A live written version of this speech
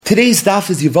Today's daf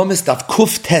is Yevamis daf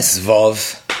Kuf Tes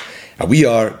Vav, and we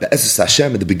are Be'ezus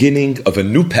Hashem at the beginning of a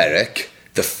new perek,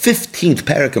 the 15th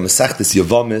perek of Masechtas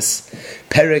Yevamis,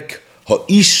 perek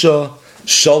Ha'isha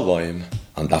Shalom,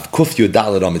 on daf Kuf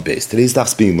Yudalad Amid Beis. Today's daf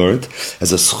is being learned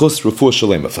as a schus refuah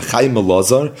shalema for Chaim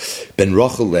Elazar ben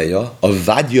Rachel Leah,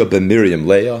 Avadia ben Miriam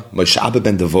Leah, Moshe Abba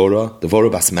ben Devorah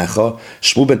bas Mecha,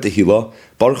 Shmuel ben Tehila,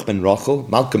 Baruch ben Rachel,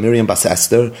 Malka Miriam bas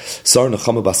Esther, Sar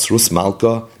Nechama bas Rus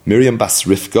Malka, Miriam bas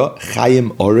Rivka,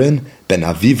 Chaim Oren ben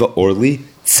Aviva Orli,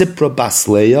 Tzipra bas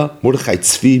Leah, Mordechai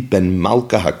Tzvi ben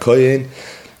Malka HaKoyen,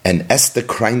 and Esther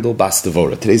Kreindel bas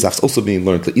Devorah. Today's daf is also being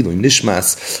learned Le'ilu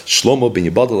Nishmas, Shlomo ben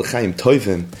Yibadel L'chaim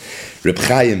Tovim, Reb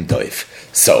Chaim Doiv.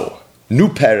 So, new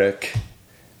perek,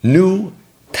 new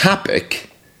topic,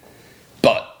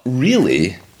 but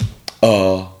really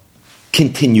a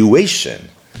continuation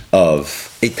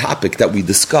of a topic that we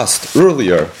discussed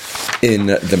earlier in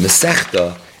the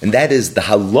Masechta, and that is the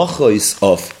halachos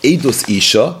of Eidos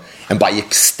Isha, and by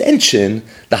extension,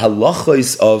 the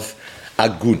halachos of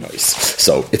Agunos.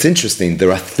 So it's interesting,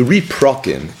 there are three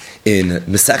prokim in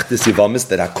Masechtas Yevamis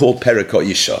that are called Perek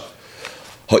Ha'isha.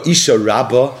 Ha'isha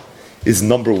Rabbah is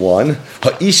number one,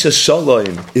 Ha'isha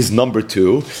Shalom is number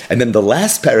two, and then the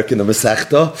last perek in the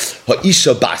Masechta,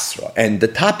 Ha'isha Basra. And the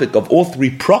topic of all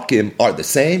three prokim are the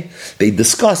same. They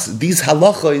discuss these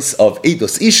halachos of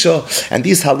Eidos Isha and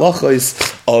these halachos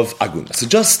of Aguna. So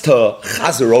just to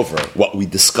chazer over what we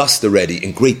discussed already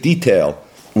in great detail,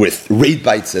 with raid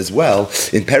bites as well,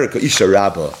 in Perek Ha'isha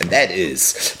Rabbah, and that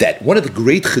is that one of the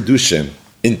great chedushim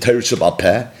in Torah Sheba'al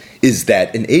Peh is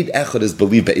that an Eid Echad is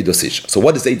believed by Eidos Isha. So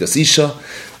what is Eidos Isha?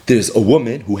 There's a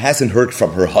woman who hasn't heard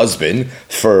from her husband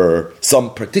for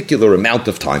some particular amount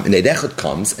of time, and Eid Echad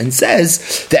comes and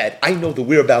says that I know the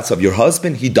whereabouts of your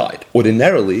husband, he died.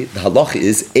 Ordinarily, the halacha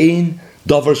is Ein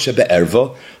Davar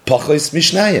Shebe'erva Pachos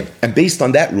Mishnayim. And based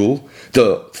on that rule,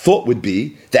 the thought would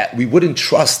be that we wouldn't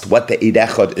trust what the Eid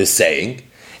Echad is saying,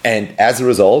 and as a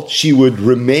result, she would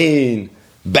remain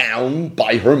bound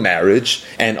by her marriage,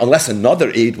 and unless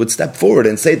another aid would step forward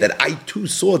and say that I too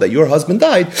saw that your husband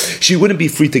died, she wouldn't be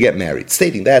free to get married.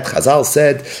 Stating that, Chazal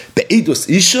said, Be'edus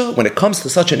Isha, when it comes to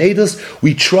such an edus,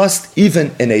 we trust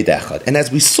even an Eid Echad. And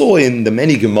as we saw in the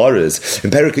many Gemaras,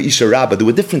 in Perek Ha'isha Rabbah, there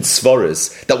were different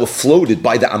svaras that were floated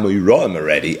by the Amoraim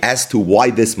already as to why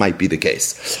this might be the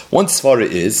case. One svara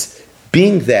is,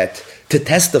 being that to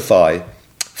testify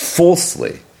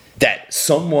falsely that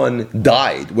someone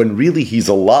died when really he's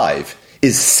alive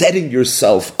is setting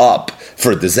yourself up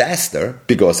for a disaster,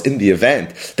 because in the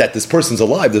event that this person's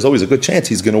alive, there's always a good chance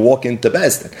he's going to walk into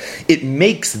Bezdin. It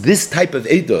makes this type of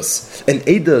edus, an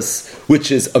edus which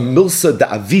is a milsa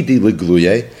da'avidi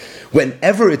legluye.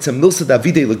 Whenever it's a milsa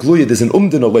davide legluya, there's an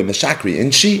umdin olay meshakri in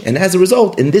she, and as a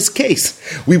result, in this case,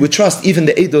 we would trust even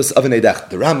the eidos of an eidach.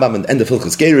 The Rambam in the end of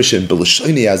Hilchos Gerushin,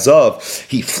 B'Lashoni Azav,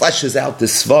 he fleshes out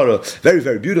this svara very,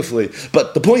 very beautifully.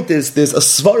 But the point is, there's a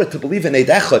svara to believe in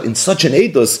eidachot in such an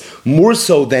eidos more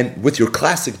so than with your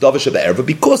classic davar shebe'erva,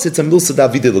 because it's a milsa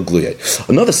davide legluya.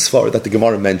 Another svara that the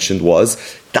Gemara mentioned was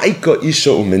Daika Isha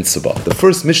Uminsaba. The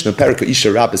first Mishnah, Perek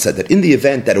Ha'isha Rabbah, said that in the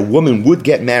event that a woman would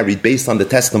get married based on the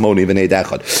testimony of an Eid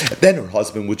Echad, then her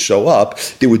husband would show up,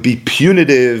 there would be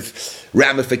punitive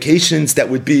ramifications that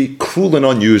would be cruel and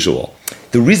unusual.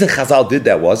 The reason Chazal did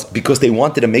that was because they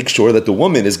wanted to make sure that the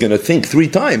woman is going to think 3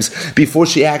 times before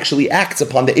she actually acts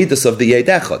upon the edus of the Eid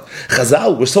Echad.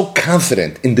 Chazal were so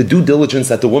confident in the due diligence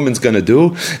that the woman's going to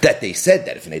do that they said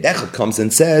that if an Eid Echad comes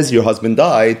and says your husband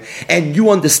died and you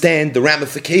understand the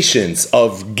ramifications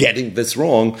of getting this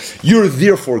wrong, you're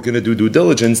therefore going to do due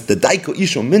diligence. The Daiko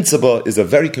Isho Mitzvah is a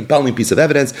very compelling piece of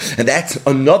evidence, and that's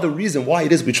another reason why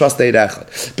it is we trust the Eid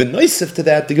Echad. But noisif to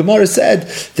that, the Gemara said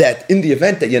that in the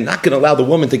event that you're not going to allow the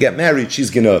woman to get married,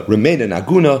 she's going to remain an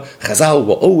aguna. Chazal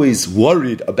were always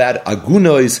worried about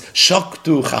agunois,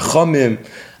 shaktu chachamim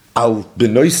al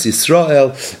benois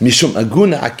Yisrael mishum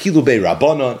aguna akilu bei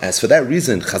rabbanon. As for that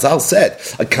reason, Chazal said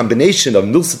a combination of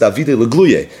milsa davide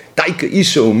legluye, daika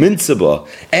isha uminsaba,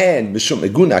 and mishum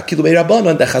aguna akilu bei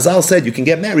rabbanon, that Chazal said you can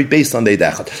get married based on the Eid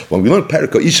Echad. When we learned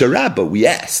Perek Ha'isha Rabbah, we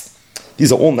asked,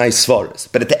 these are all nice svaras,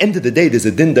 but at the end of the day, there's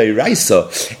a din da'iraisa,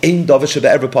 ein davar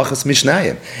shebe'erva pachas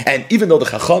mishnayim. And even though the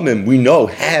chachamim, we know,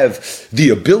 have the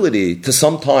ability to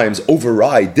sometimes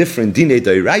override different dinei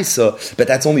da'iraisa, but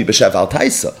that's only b'shev al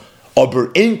taisa. So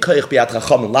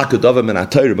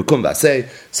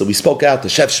we spoke out the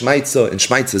Shev Shmaitza and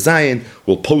Shmaitza Zion.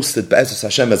 We'll post it Be'ezus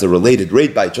Hashem as a related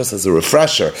raid bite, just as a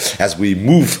refresher, as we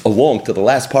move along to the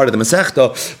last part of the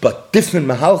Masechta, but different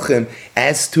mahalchim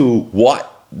as to what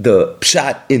the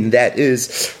pshat in that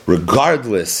is.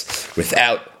 Regardless,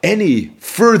 without any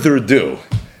further ado,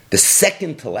 the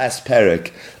second to last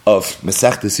parak of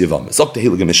Masechtas Yevamos. Up to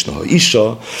Hilige Mishnah.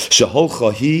 Isha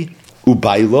sheholcha hi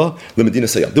ubayla leMedina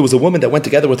Sayam. There was a woman that went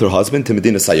together with her husband to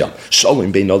Medina Sayam.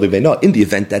 Shalom beina leveina. In the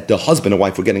event that the husband and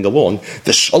wife were getting along,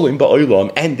 the shalom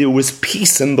ba'olam, and there was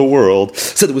peace in the world.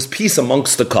 So there was peace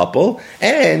amongst the couple,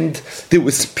 and there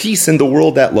was peace in the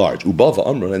world at large. Ubava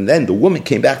Amran. And then the woman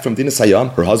came back from Medina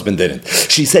Sayam. Her husband didn't.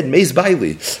 She said, "Meis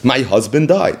baili, my husband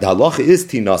died." The halacha is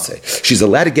tinase. She's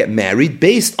allowed to get married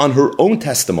based on her own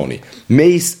testimony.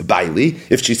 Meis baili,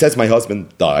 if she says my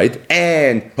husband died,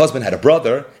 and her husband had a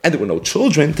brother, and there were no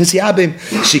children,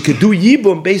 she could do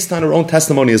yibum based on her own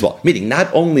testimony as well. Meaning,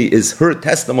 not only is her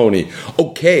testimony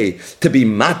okay to be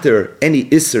mater any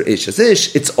isser eshes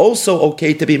ish, it's also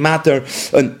okay to be mater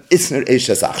an isser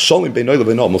eshes ach. Shalom beinoy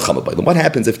leveino mulchama b'olam. What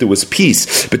happens if there was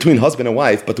peace between husband and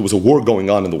wife, but there was a war going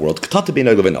on in the world? K'tata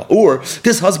beinoy leveino. Or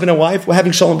this husband and wife were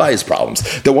having shalom bayis problems.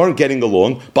 They weren't getting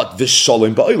along, but this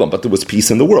shalom ba'olam, but there was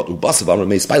peace in the world.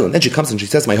 And then she comes and she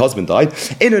says, my husband died.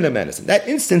 In that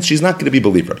instance, she's not going to be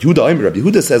believed. Rabbi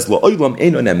Yehuda says, La'olam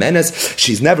eino nemenes.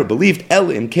 She's never believed.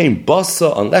 Elim came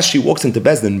basa, unless she walks into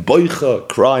Bezdin boicha,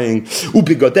 crying,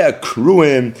 ubigadeh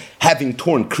kruim, having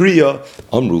torn kriya.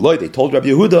 Amruloi, they told Rabbi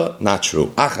Yehuda, not true.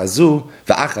 Achazu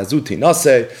va'achazu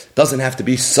tinase. Doesn't have to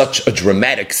be such a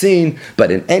dramatic scene,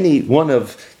 but in any one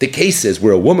of the cases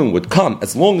where a woman would come,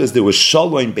 as long as there was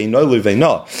shalom beinoy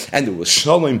leveina and there was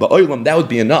shalom ba'olam, that would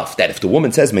be enough. That if the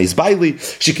woman says meis baili,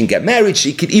 she can get married.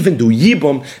 She could even do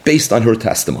yibum based on her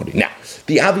testimony. Now,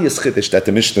 the obvious chiddush that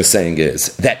the Mishnah is saying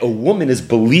is that a woman is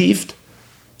believed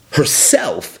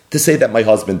herself to say that my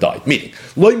husband died. Meaning,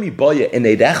 loy mi baya in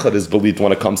eid echad is believed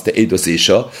when it comes to eidos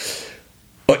isha,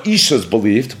 or isha is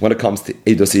believed when it comes to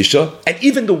eidos isha, and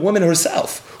even the woman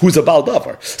herself, who's a bal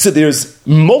davar. So there's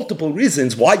multiple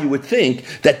reasons why you would think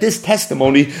that this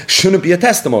testimony shouldn't be a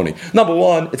testimony. Number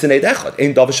one, it's an eid echad.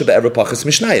 Ein davar sheba ever pachas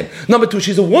mishnayim. Number two,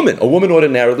 she's a woman. A woman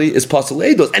ordinarily is pasul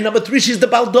eidos. And number three, she's the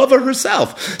bal davar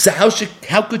herself. So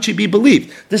how could she be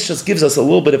believed? This just gives us a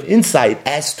little bit of insight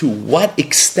as to what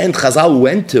extent Chazal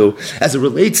went to as it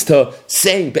relates to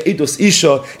saying be'eidos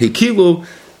isha hikilu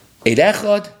eid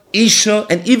echad, Isha,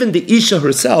 and even the Isha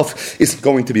herself is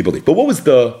going to be believed. But what was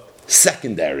the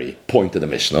secondary point of the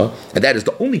Mishnah? And that is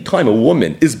the only time a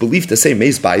woman is believed to say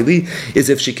Meis Baili is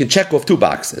if she can check off two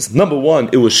boxes. Number one,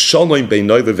 it was Shalom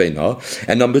Beinoy Leveina,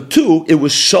 and number two, it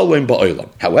was Shalom Ba'olam.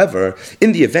 However,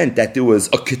 in the event that there was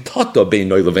a Kitata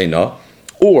Beinoy Leveina,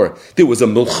 or there was a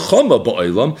milchama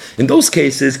ba'olam, in those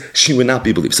cases, she would not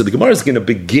be believed. So the Gemara is going to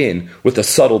begin with a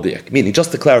subtle diak, meaning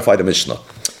just to clarify the Mishnah.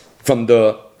 From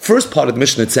the first part of the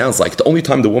Mishnah, it sounds like the only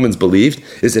time the woman's believed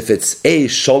is if it's A,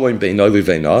 Shalom Beinoy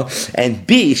Leveina, and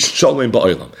B, Shalom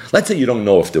Ba'olam. Let's say you don't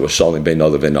know if there was Shalom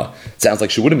Beinoy Leveina. It sounds like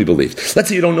she wouldn't be believed. Let's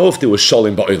say you don't know if there was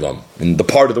Shalom Ba'olam in the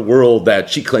part of the world that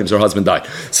she claims her husband died.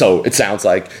 So it sounds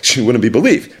like she wouldn't be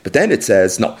believed. But then it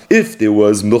says, no, if there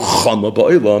was Milchama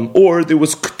Ba'olam, or there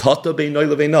was Ktata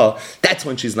Beinoy Leveina, that's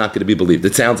when she's not going to be believed.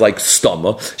 It sounds like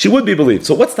Stama. She would be believed.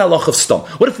 So what's the halach of Stam?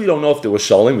 What if we don't know if there was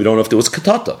Shalom? We don't know if there was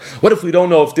Ktata. What if we don't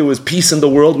know if there was peace in the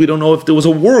world? We don't know if there was a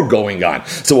war going on.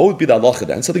 So what would be the halacha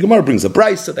then? So the Gemara brings a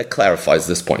brisa that clarifies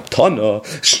this point. Tana,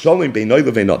 Shalom Beinoy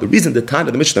Leveina. The reason the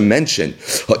Tana, the Mishnah mentioned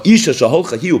Ha'isha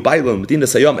Shaholcha Hiu Baila Medina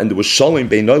Sayam and there was Shalom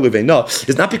Beinoy Leveina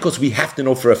is not because we have to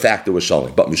know for a fact there was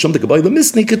Shalom, but Mishum the Gebayla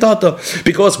Misni Ketata,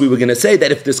 because we were going to say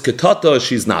that if there's Ketata,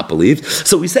 she's not believed.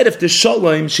 So we said if there's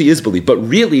Shalom, she is believed. But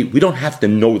really, we don't have to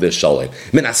know there's Shalom.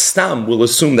 Minastam will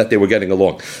assume that they were getting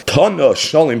along. Tana,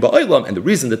 Shalom Ba'olam, and the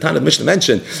reason the Tana, the Mishnah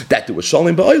mentioned that there was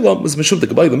Shalom Ba'olam was Mishum the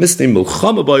Gebayla Misni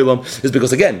Milchama Ba'olam, is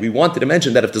because again, we wanted to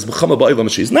mention that if there's Milchama Ba'olam,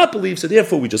 she is not believed, so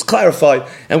therefore we just clarified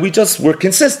and we just were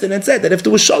consistent and said that if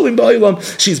there was Shalom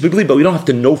Ba'olam, she's believed, but we don't have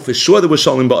to know for sure there was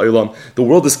Shalom Ba'olam. The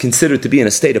world is considered to be in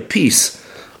a state of peace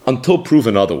until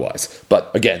proven otherwise.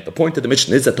 But again, the point of the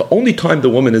Mishnah is that the only time the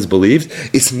woman is believed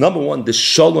is number one, the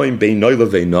Shalom Beinoy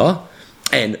Leveina,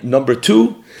 and number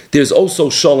two, there's also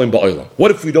Shalom Ba'olam.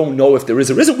 What if we don't know if there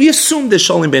is or isn't? We assume there's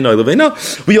Shalom Beinoy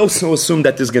Leveina. We also assume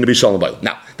that there's going to be Shalom Ba'olam.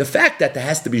 Now, the fact that there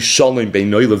has to be Shalom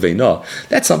Beinoy Leveina,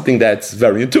 that's something that's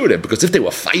very intuitive, because if they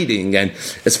were fighting, and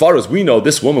as far as we know,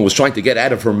 this woman was trying to get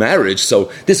out of her marriage,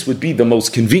 so this would be the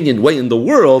most convenient way in the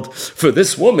world for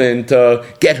this woman to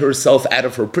get herself out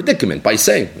of her predicament by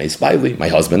saying, Meis Baili, my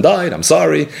husband died, I'm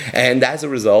sorry, and as a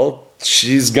result,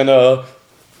 she's going to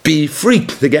be free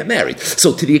to get married.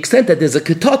 So to the extent that there's a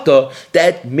ketata,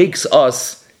 that makes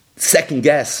us second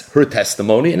guess her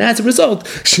testimony, and as a result,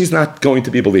 she's not going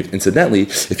to be believed. Incidentally,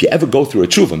 if you ever go through a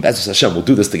tshuva, Be'ezus Hashem, we'll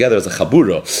do this together as a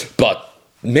chabura, but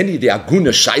many of the Aguna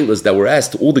Shailas that were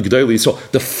asked to all the Gedolei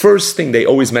Yisrael, the first thing they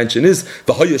always mention is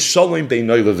V'haya Shalom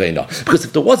Beinoi Leveina. Because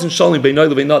if there wasn't Shalom Beinoi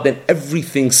Leveina, then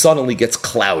everything suddenly gets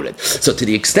clouded. So to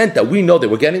the extent that we know they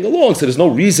were getting along, so there's no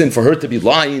reason for her to be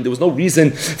lying, there was no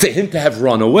reason for him to have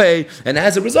run away, and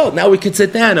as a result, now we can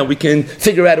sit down and we can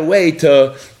figure out a way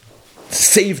to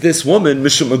save this woman,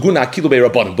 Mishum Maguna Akilu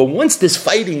Be'Rabbanim. But once there's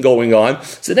fighting going on,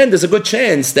 so then there's a good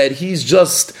chance that he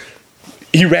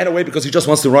ran away because he just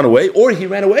wants to run away, or he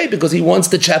ran away because he wants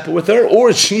to chapel with her,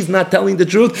 or she's not telling the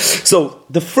truth. So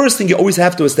the first thing you always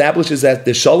have to establish is that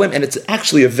the Shalom, and it's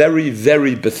actually a very,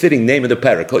 very befitting name of the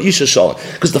parak, Isha Shalom,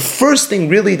 because the first thing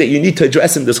really that you need to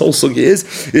address in this whole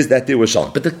sugya is that there was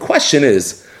Shalom. But the question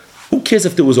is, who cares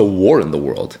if there was a war in the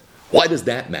world? Why does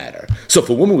that matter? So if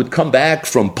a woman would come back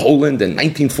from Poland in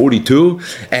 1942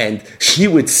 and she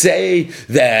would say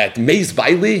that Meis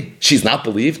Bailey, she's not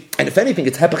believed, and if anything,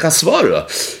 it's Hepech HaSvara.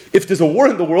 If there's a war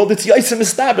in the world, it's Yosem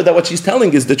Mistaber that what she's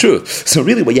telling is the truth. So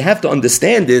really what you have to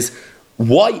understand is,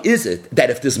 why is it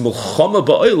that if there's Mulchama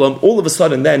Ba'olam, all of a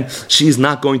sudden then she's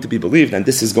not going to be believed? And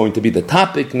this is going to be the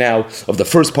topic now of the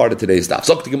first part of today's daf.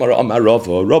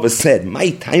 Rava said, "My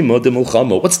time of the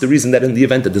Mulchama." What's the reason that in the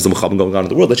event that there's a Mulchama going on in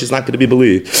the world that she's not going to be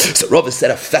believed? So Rava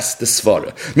said, "A festa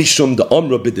svara mishum da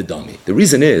amra bididami." The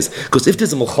reason is because if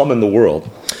there's a Mulchama in the world,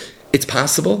 it's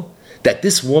possible that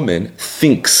this woman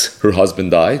thinks her husband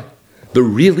died, but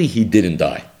really he didn't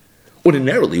die.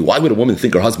 Ordinarily, why would a woman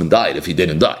think her husband died if he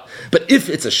didn't die? But if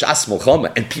it's a Shas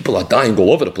Mulchama and people are dying all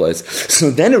over the place,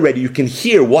 so then already you can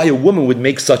hear why a woman would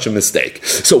make such a mistake.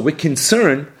 So we're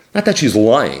concerned, not that she's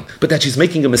lying, but that she's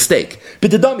making a mistake. But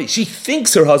the dummy, she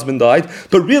thinks her husband died,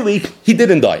 but really, he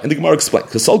didn't die. And the Gemara explains,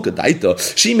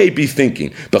 she may be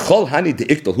thinking,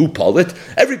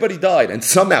 everybody died, and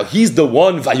somehow he's the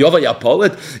one,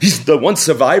 he's the one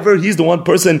survivor, he's the one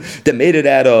person that made it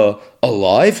out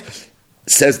alive.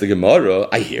 Says the Gemara,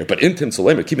 I hear, but intim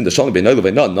Solemer keeping the Shalom Beinoi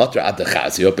Leveina natra ad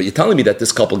dechazia. But you're telling me that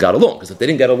this couple got along, because if they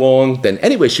didn't get along, then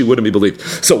anyway she wouldn't be believed.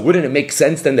 So wouldn't it make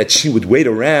sense then that she would wait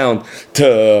around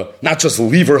to not just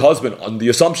leave her husband on the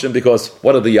assumption, because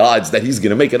what are the odds that he's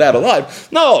going to make it out alive?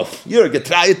 No, you're a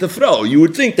getrayet to throw. You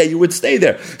would think that you would stay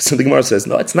there. So the Gemara says,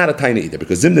 no, it's not a tiny either,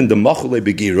 because zimden de machule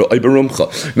begira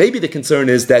iberumcha. Maybe the concern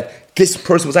is that this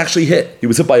person was actually hit. He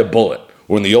was hit by a bullet.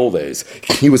 Or in the old days,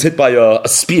 he was hit by a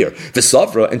spear, the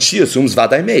Savra, and she assumes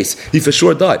Vadai Mace. He for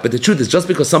sure died. But the truth is, just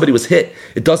because somebody was hit,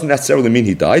 it doesn't necessarily mean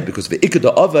he died, because the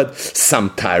Ikeda Avad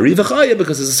Samtari V'chaya,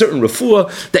 because there's a certain refuah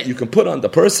that you can put on the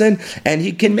person, and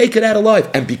he can make it out alive.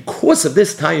 And because of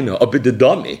this taina, a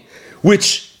bididami,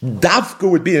 which Davka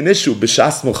would be an issue,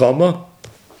 B'shas Mulchama,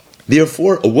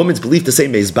 therefore, a woman's belief to say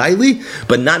Meis Bailey,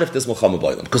 but not if there's Mulchama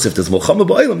Ba'olam. Because if there's Mulchama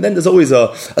Ba'olam, then there's always a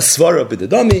svara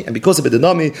b'didami, and because of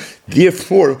b'didami,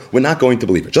 therefore, we're not going to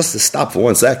believe it. Just to stop for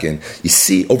 1 second, you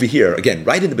see over here, again,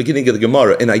 right in the beginning of the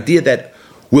Gemara, an idea that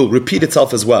will repeat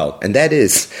itself as well, and that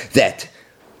is that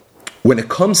when it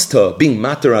comes to being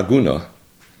Mater Aguna,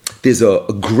 there's a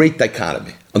great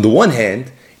dichotomy. On the one hand,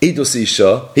 Eidos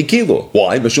Isha Hikilu.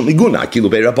 Why? Mishum Iguna, Akilu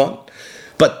Be'Rabban.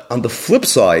 But on the flip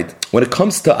side, when it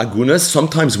comes to agunas,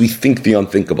 sometimes we think the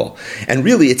unthinkable. And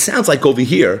really, it sounds like over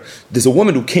here, there's a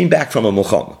woman who came back from a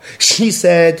Mulchama. She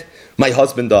said, my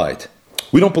husband died.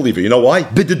 We don't believe her. You know why?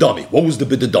 Bididami. What was the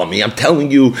bididami? I'm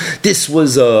telling you, this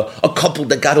was a couple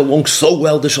that got along so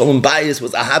well. The Shalom Bayis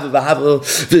was ahava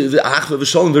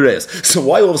v'shalom v'reis. So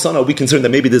why all of a sudden are we concerned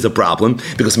that maybe there's a problem?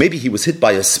 Because maybe he was hit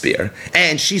by a spear,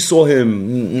 and she saw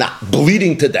him not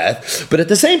bleeding to death. But at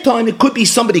the same time, it could be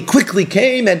somebody quickly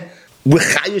came and we're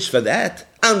chayish for that.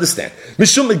 I understand. We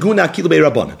believe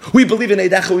in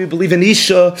Eidecha, we believe in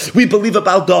Isha, we believe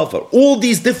about Davar. All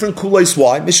these different kulais.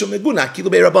 Why?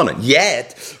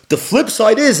 Yet, the flip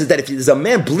side is that if there's a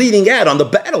man bleeding out on the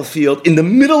battlefield in the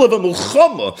middle of a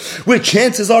mulchama, where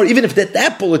chances are, even if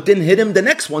that bullet didn't hit him, the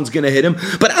next one's going to hit him.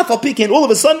 But Afal Pikin, all of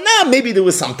a sudden, maybe there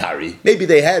was some tari. Maybe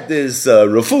they had this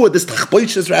refuah, this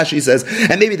tachboishes, Rashi says,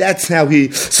 and maybe that's how he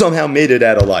somehow made it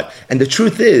out alive. And the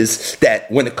truth is that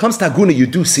when it comes to Aguna, you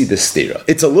do see this stira.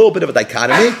 It's a little bit of a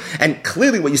dichotomy, and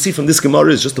clearly what you see from this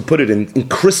Gemara is, just to put it in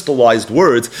crystallized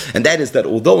words, and that is that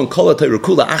although in Kol HaTorah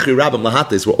Achi Rabbim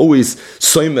Lahates we're always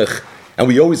soymech, and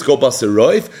we always go Basar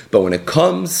Roiv, but when it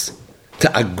comes to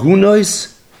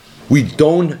Agunos, we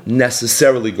don't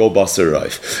necessarily go Basar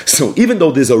Roiv. So even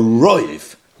though there's a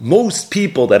Roiv, most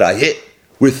people that are hit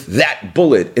with that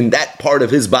bullet in that part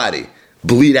of his body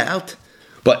bleed out,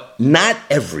 but not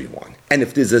everyone. And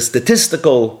if there's a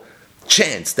statistical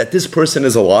chance that this person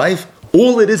is alive,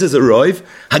 all it is a roiv.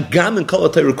 Hagam and kol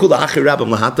HaTorah kula achi rabbim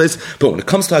lahatais. But when it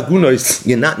comes to agunos,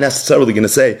 you're not necessarily going to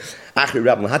say Achri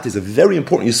Rab Lahati is a very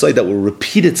important yesod that will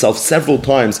repeat itself several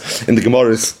times in the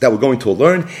Gemaras that we're going to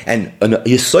learn, and a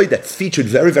yesod that featured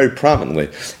very, very prominently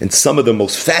in some of the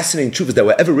most fascinating truths that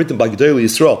were ever written by Gedolei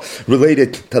Yisrael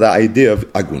related to the idea of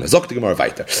Aguna. Zok the Gemara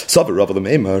Vayter. Sava Rava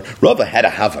L'Meimar. Rava had a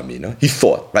Havamina. He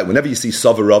thought, right, whenever you see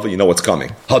Sava Rava, you know what's coming.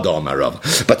 Hadam Rava.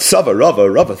 But Sava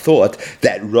Rava thought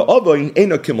that Rava in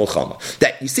Eino Kimulchama.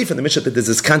 That you see from the Mishnah that there's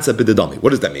this concept of bidadami. What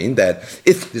does that mean? That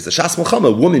if there's a Shas Mulchama,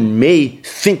 a woman may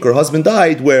think her husband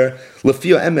died, where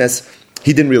Lefia Emes,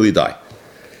 he didn't really die.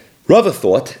 Rava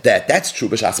thought that that's true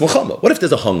b'Shas Mulchama. What if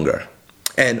there's a hunger?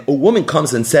 And a woman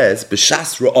comes and says,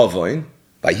 b'Shas Ra'avoin,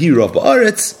 by Hirav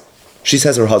Ba'aretz, she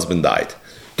says her husband died.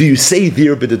 Do you say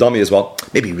there bidadami as well?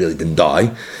 Maybe he really didn't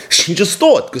die. She just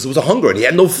thought, because it was a hunger and he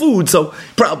had no food, so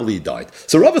probably he died.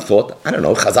 So Rava thought, I don't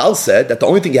know, Chazal said that the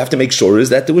only thing you have to make sure is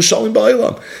that there was Shalom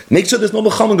Ba'ilam. Make sure there's no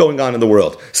Milchama going on in the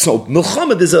world. So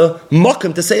Milchama, there's a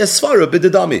makam to say a svara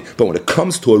bidadami. But when it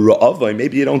comes to a Ra'avai,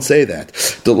 maybe you don't say that.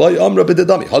 The Loi Amra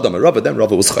bidadami. Hadam Rava, then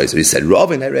Rava was chayzer. He said,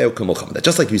 Ra'avin hereo k'Milchama. That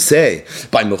just like you say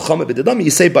by Milchama bidadami,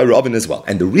 you say by Ra'avin as well.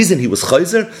 And the reason he was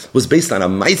chayzer was based on a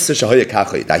Meiser Shahaya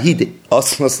Kachay. That he did.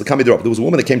 There was a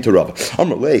woman that came to Rava.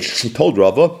 She told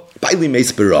Rava,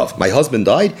 my husband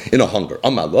died in a hunger.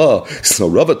 So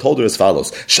Rava told her as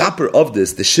follows: Shaper of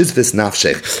this, the shizvis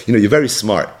nafshech. You're very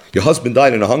smart. Your husband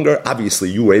died in a hunger. Obviously,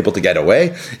 you were able to get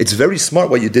away. It's very smart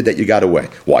what you did that you got away.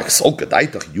 Why?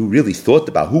 You really thought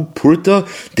about who purta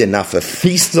the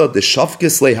nafafisa the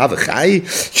shafkis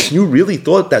lehavachai. You really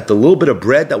thought that the little bit of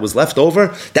bread that was left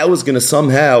over, that was going to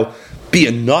somehow be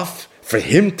enough for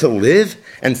him to live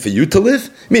and for you to live?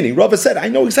 Meaning, Rava said, I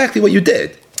know exactly what you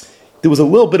did. There was a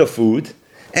little bit of food,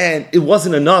 and it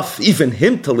wasn't enough even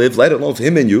him to live, let alone for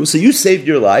him and you. So you saved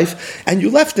your life, and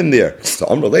you left him there.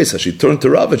 So she turned to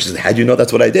Rava, and she said, how do you know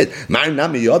that's what I did?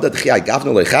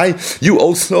 You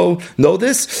also know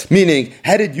this? Meaning,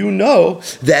 how did you know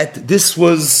that this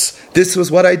was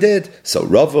what I did? So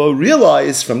Rava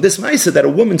realized from this ma'aseh that a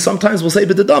woman sometimes will say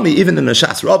b'dadami, even in a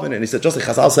Shas Rabin, and he said, just like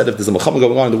Chazal said, if there's a Milchama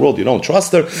going on in the world, you don't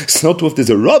trust her. It's not if there's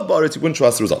a Rav Baritz, you wouldn't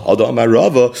trust her. It was a Hadam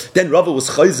Rava. Then Rava was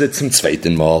chayzet zum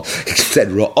zweiten Mal. He said,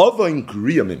 Ra'ava in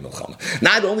Kriya min Milchama.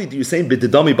 Not only do you say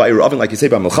b'dadami by Ravin like you say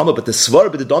by Milchama, but the svar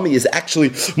b'dadami is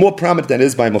actually more prominent than it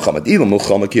is by Milchama. Ila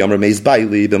Milchama ki amar meiz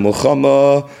baili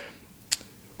b'Milchama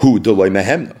hu doloi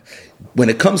mehemna. When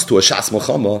it comes to a Shas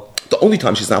Milchama, the only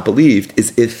time she's not believed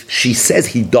is if she says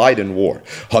he died in war.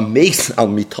 But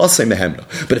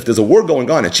if there's a war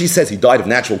going on and she says he died of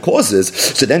natural causes,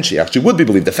 so then she actually would be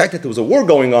believed. The fact that there was a war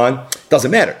going on doesn't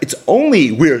matter. It's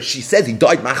only where she says he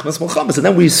died machmas Milchama, and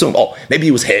then we assume, maybe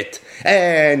he was hit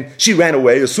and she ran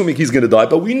away, assuming he's going to die.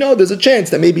 But we know there's a chance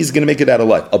that maybe he's going to make it out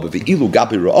alive.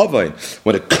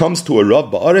 When it comes to a Rav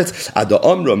Ba'aretz,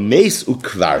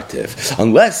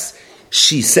 unless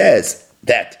she says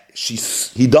that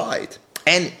he died,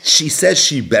 and she says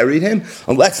she buried him,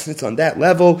 unless it's on that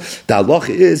level, the halacha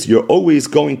is you're always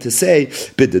going to say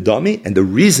bidadami, and the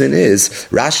reason is,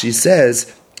 Rashi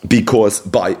says, because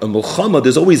by a Milchama,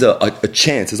 there's always a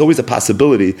chance, there's always a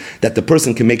possibility that the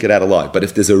person can make it out alive. But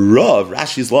if there's a Rav,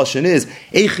 Rashi's lashon is,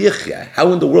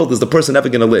 how in the world is the person ever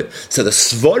going to live? So the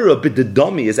svara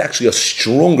b'dadami is actually a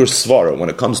stronger svara when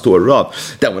it comes to a Rav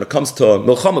than when it comes to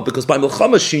Milchama, because by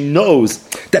Milchama she knows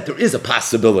that there is a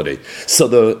possibility. So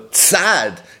the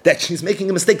tzad that she's making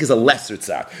a mistake is a lesser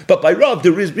tzad. But by Rav,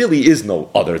 there really is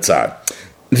no other tzad.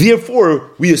 Therefore,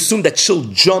 we assume that she'll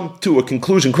jump to a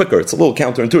conclusion quicker. It's a little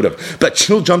counterintuitive, but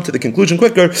she'll jump to the conclusion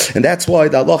quicker, and that's why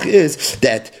the halach is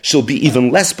that she'll be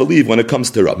even less believed when it comes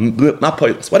to Rav.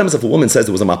 Mapoilus. What happens if a woman says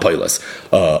it was a mapoilus?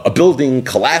 A building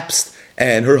collapsed,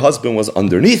 and her husband was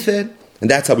underneath it, and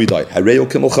that's how he died. Hareo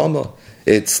k'Milchama.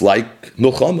 It's like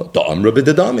Milchama. The Amra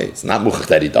b'dadami. It's not Muchach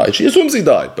that he died. She assumes he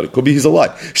died, but it could be he's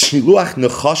alive. Shiluach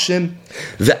nechashim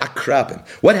ve'akrabim.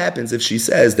 What happens if she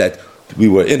says that we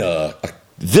were in a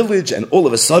village and all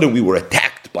of a sudden we were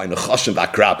attacked by Nechashim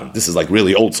v'akrabim? This is like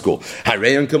really old school.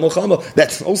 Hareyan k'Milchama.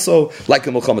 That's also like a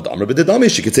Milchama. Amra b'dadami.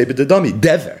 She could say b'dadami.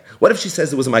 Dever. What if she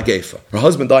says it was a Magefa? Her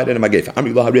husband died in a Magefa.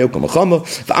 Amri la hareyan k'Milchama.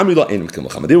 V'amri la enim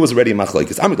k'Milchama. There was already a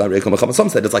machlokes. Amri la hareyan k'Milchama. Some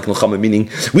said it's like Milchama, meaning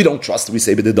we don't trust. We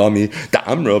say b'dadami. The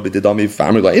Amra b'dadami.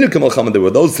 V'amri la enim k'Milchama. There were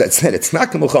those that said it's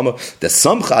not k'Milchama. The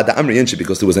Samcha the Amri inchi,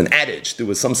 because there was an adage. There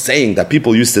was some saying that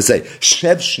people used to say.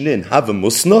 Shev shnin have a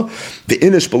musna. The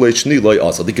inish b'lei shni loy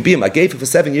also. They could be a Magefa for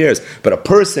 7 years, but a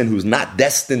person who's not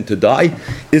destined to die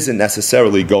isn't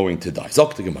necessarily going to die.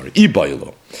 What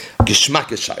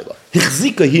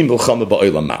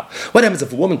happens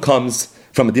if a woman comes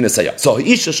from Medina Sayah? So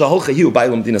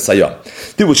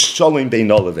there was Shalom Bein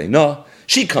Olaveina.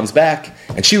 She comes back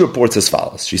and she reports as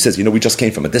follows. She says, we just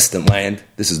came from a distant land.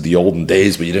 This is the olden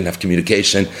days where you didn't have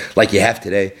communication like you have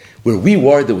today. Where we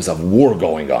were, there was a war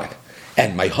going on.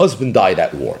 And my husband died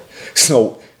at war.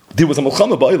 So there was a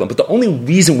Melchama Ba'ilam, but the only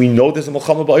reason we know there's a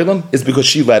Melchama Ba'ilam is because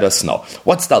she let us know.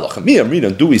 What's the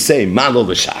halacha? Do we say, Malo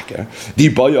l'shaker, di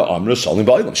baya amra shalim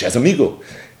Ba'ilam? She has a migu.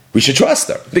 We should trust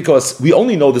her, because we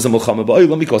only know there's a Melchama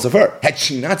Ba'ilam because of her. Had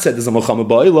she not said there's a Melchama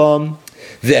Ba'ilam,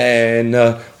 then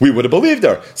we would have believed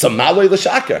her. So Malay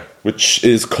l'shaker, which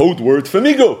is code word for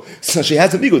migu. So she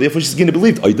has a migu, therefore she's going to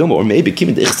believe. Or maybe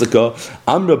kimin d'ichzaka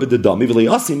amra b'dadami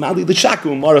v'leyasi mali l'shaker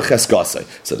u'mara cheskasai.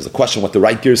 So there's a question what the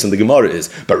right gears in the Gemara is.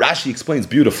 But Rashi explains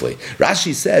beautifully.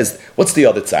 Rashi says, what's the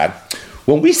other tzad?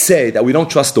 When we say that we don't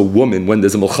trust a woman when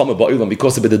there's a Melchama Ba'ilam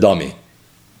because of b'dadami,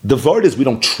 the word is we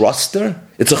don't trust her.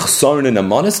 It's a chesaron and a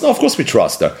manas. No, of course we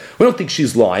trust her. We don't think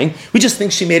she's lying. We just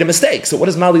think she made a mistake. So what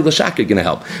is Mali L'Shaker going to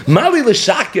help? Mali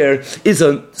L'Shaker is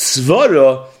a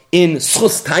svara in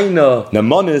schus taina,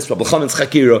 namanis, Rabbi Chanan's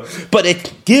chakira, but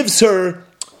it gives her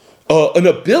an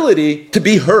ability to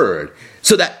be heard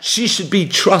so that she should be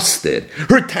trusted.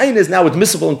 Her taina is now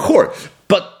admissible in court,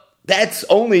 but that's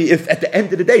only if at the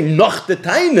end of the day, nach the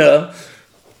taina,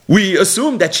 we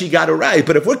assume that she got it right,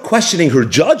 but if we're questioning her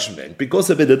judgment because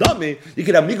of bidadami, you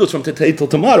could have migos from today till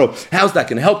tomorrow. How's that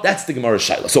going to help? That's the Gemara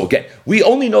Shaila. So again, we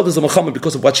only know there's a Melchama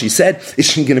because of what she said. Is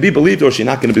she going to be believed or is she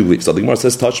not going to be believed? So the Gemara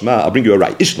says, Tashma, I'll bring you a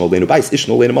right. Ishno leinu bais,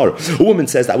 ishno leinu mara. A woman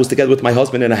says, I was together with my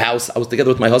husband in a house, I was together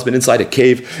with my husband inside a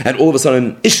cave, and all of a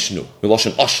sudden, Ishnu,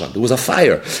 Miloshan Oshan, there was a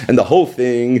fire, and the whole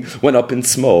thing went up in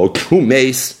smoke. Who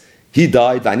mace? He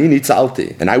died, Vani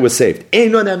nitzalti, and I was saved.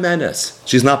 Einon amenes.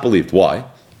 She's not believed. Why?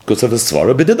 Because of the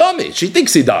svara b'dadami. She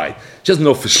thinks he died. She doesn't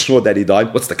know for sure that he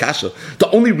died. What's the kasha? The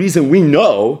only reason we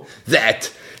know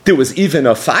that there was even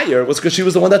a fire was because she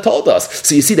was the one that told us.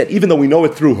 So you see that even though we know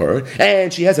it through her,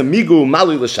 and she has a migu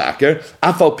mali l'shaker,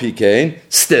 afal pikein,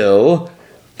 still,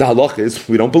 the halach is,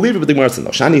 we don't believe it, but the Gemara says, no,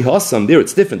 Shani Hasam, there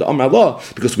it's different, the Amar Allah,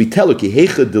 because we tell her, Ki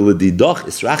heicha de l'didach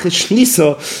israchish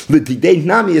nisa, l'didei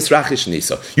nami israchish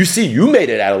nisa. You see, you made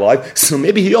it out alive, so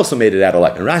maybe he also made it out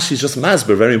alive. And Rashi is just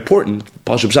masber, very important,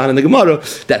 Pashup Shan in the Gemara,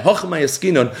 that Hachamay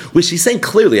Eskinon, which he's saying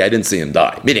clearly, I didn't see him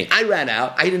die. Meaning, I ran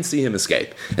out, I didn't see him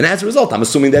escape. And as a result, I'm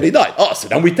assuming that he died. Oh, so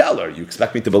then we tell her, you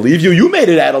expect me to believe you? You made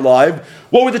it out alive.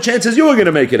 What were the chances you were going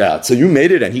to make it out? So you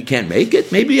made it and he can't make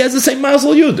it? Maybe he has the same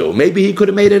mazel you do. Maybe he could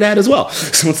have made it out as well.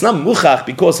 So it's not muchach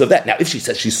because of that. Now, if she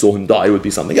says she saw him die, it would be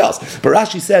something else. But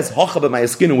Rashi says, Hocha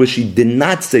b'mayaskin, where she did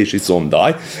not say she saw him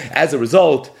die. As a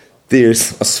result,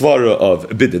 there's a svara of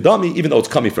bidadami, even though it's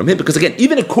coming from him, because again,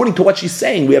 even according to what she's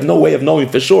saying, we have no way of knowing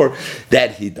for sure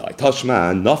that he died.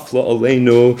 Tashma, nafla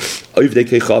aleinu, oivdei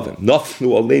kechavim,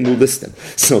 naflu aleinu, listen.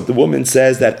 So the woman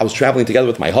says that I was traveling together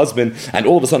with my husband, and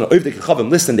all of a sudden, oivdei kechavim,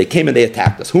 listen, they came and they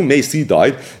attacked us. Who may see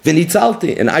died?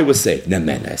 V'nitzalti, and I was saved.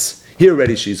 Nemenes. Here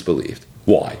already she's believed.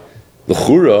 Why?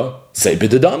 L'chura, say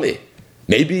bidadami.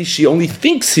 Maybe she only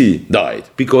thinks he died,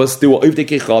 because they were oivdei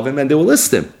kechavim and they will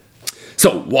list him.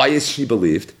 So why is she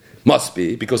believed? Must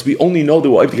be because we only know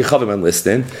the Wa'ib Gechavim and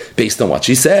listen based on what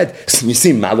she said. So you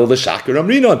see, Malo l'Shakar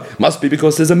Amrinon. Must be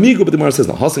because there's a migu, but the Gemara says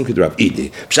no. Hasan could Rav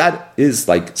Idi. Pshad is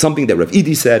like something that Rav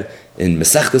Idi said in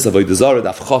Mesechtes Avodah Zarah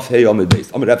Daf Chaf Hey Amid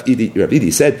Beis. Rav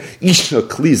Idi said, Ishna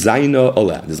Kli Zayna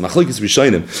Olam. There's Machlokes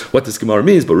Rishonim what this Gemara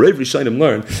means, but Rav Rishonim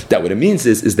learned that what it means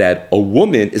is that a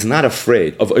woman is not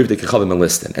afraid of Wa'ib Gechavim and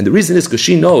listen, and the reason is because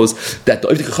she knows that the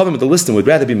Wa'ib Gechavim and the listen would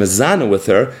rather be Mazana with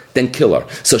her than kill her.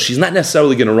 So she's not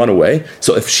necessarily going to run away.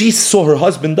 So if she saw her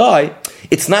husband die,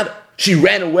 it's not she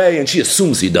ran away and she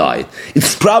assumes he died.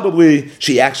 It's probably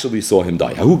she actually saw him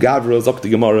die. Hahu Gavra is up to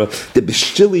Gemara. The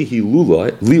b'shili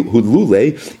hilule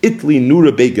itli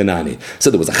nura beganani.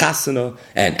 So there was a chasana,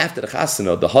 and after the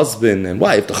chasana, the husband and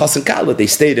wife, the chasan kala, they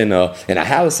stayed in a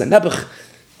house. And Nebuch,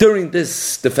 during the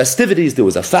festivities, there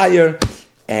was a fire,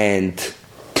 and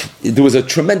there was a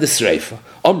tremendous reif.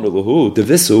 Amrulahu,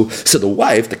 devisu. So the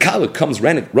wife, the kala, comes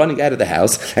running out of the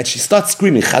house, and she starts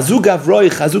screaming, Chazu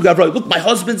gavroi, Chazu gavroi. Look, my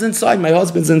husband's inside, my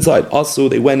husband's inside. Also,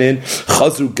 they went in,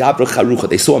 Chazu gavra charucha.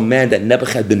 They saw a man that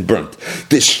Nebuch had been burnt.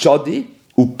 The shadi,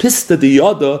 upista the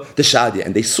yada, the shadi.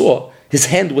 And they saw his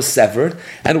hand was severed,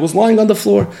 and it was lying on the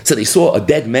floor. So they saw a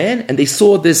dead man, and they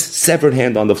saw this severed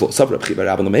hand on the floor. So Reb Chiba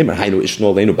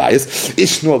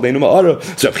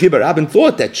Rabban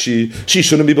thought that she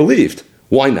shouldn't be believed.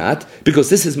 Why not? Because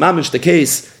this is mamish the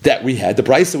case that we had, the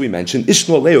price that we mentioned,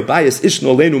 Ishno Leo Bias,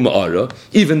 Ishno Lenu Ma'ara,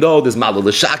 even though there's Malal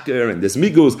L'Shakar and there's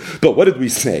Migos, but what did we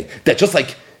say? That just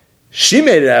like she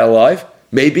made it out alive,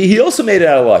 maybe he also made it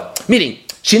out alive. Meaning,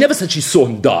 she never said she saw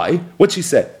him die. What she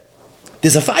said?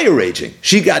 there's a fire raging.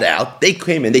 She got out, they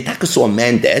came in, they saw a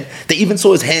man dead, they even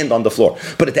saw his hand on the floor.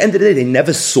 But at the end of the day, they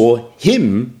never saw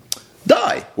him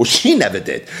die, or she never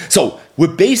did. So we're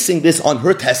basing this on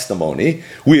her testimony,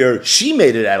 where she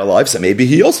made it out alive, so maybe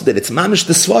he also did. It's mamish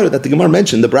the svara that the Gemara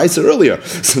mentioned, the Brisa earlier.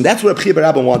 So that's what Rabbi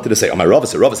Rabban wanted to say. Oh, my Rava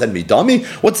said me dummy.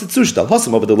 What's the tzush?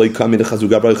 Hasam over the lake coming to Chazu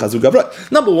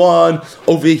Gavra. Number one,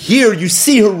 over here you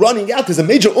see her running out. There's a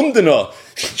major umdana.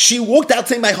 She walked out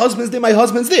saying, my husband's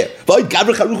there. And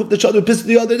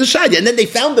then they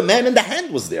found the man and the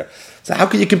hand was there. So how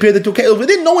can you compare the two cases? Over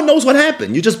there, no one knows what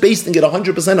happened. You're just basing it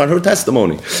 100% on her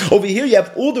testimony. Over here, you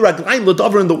have all the raglaim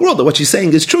l'davar in the world that what she's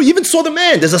saying is true. You even saw the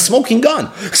man. There's a smoking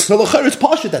gun. So it's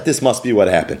partial that this must be what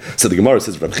happened. So the Gemara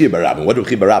says, Rabbi Rabban. What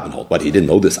did Rabbi Rabban hold? What, he didn't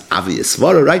know this obvious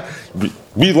svara, right?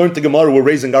 We learned the Gemara, we're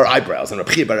raising our eyebrows. And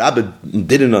Rabbi Rabban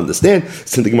didn't understand.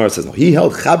 So the Gemara says, no, he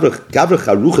held Gavra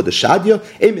Charucha the Shadia,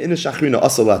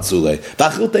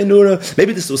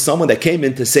 maybe this was someone that came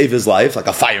in to save his life, like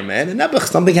a fireman, and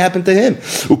something happened to him.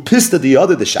 Who pissed at the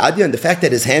other, the Shadia, and the fact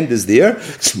that his hand is there,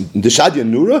 the Shadia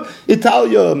Nura,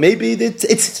 Italia, maybe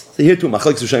it's here too,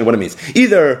 Machlekes showing what it means.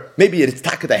 Either, maybe it's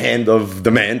taka the hand of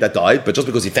the man that died, but just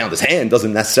because he found his hand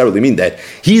doesn't necessarily mean that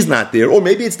he's not there, or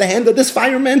maybe it's the hand of this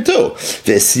fireman too.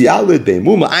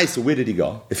 So where did he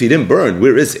go? If he didn't burn,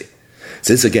 where is he?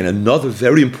 So this is again another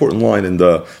very important line in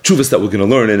the chuvas that we're going to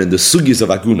learn and in the sugis of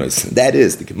agunas. That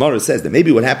is, the Gemara says that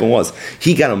maybe what happened was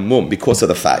he got a mum because of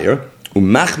the fire, and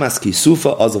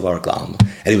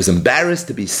he was embarrassed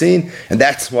to be seen, and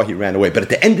that's why he ran away. But at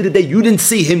the end of the day, you didn't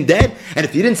see him dead, and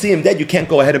if you didn't see him dead, you can't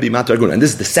go ahead and be matar aguna. And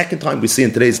this is the second time we see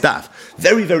in today's daf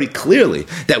very, very clearly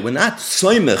that we're not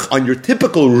soymech on your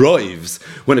typical roivs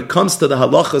when it comes to the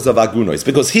halachas of agunos.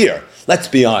 Because here, let's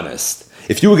be honest,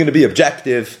 if you were going to be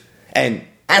objective and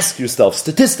ask yourself,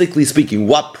 statistically speaking,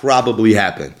 what probably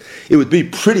happened, it would be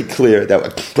pretty clear that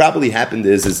what probably happened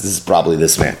is this is probably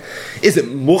this man. Is it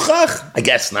muchach? I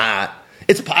guess not.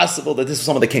 It's possible that this is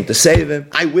someone that came to save him.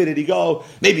 Where did he go?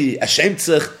 Maybe Hashem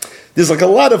tzich. There's like a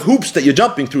lot of hoops that you're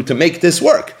jumping through to make this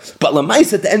work. But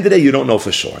lamais, at the end of the day, you don't know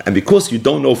for sure. And because you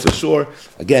don't know for sure,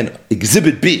 again,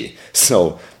 exhibit B.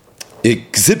 So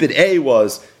exhibit A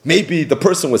was maybe the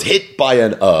person was hit by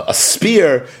a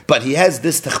spear, but he has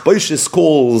this techboshis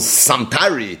called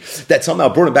samtari that somehow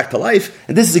brought him back to life.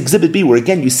 And this is exhibit B, where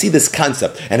again you see this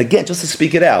concept. And again, just to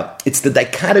speak it out, it's the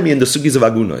dichotomy in the sugis of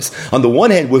agunos. On the one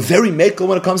hand, we're very mekel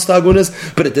when it comes to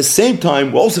agunos, but at the same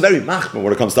time, we're also very machmer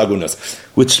when it comes to agunos,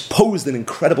 which posed an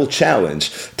incredible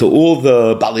challenge to all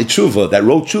the Balei Tshuva that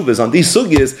wrote Tshuvas on these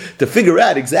sugis to figure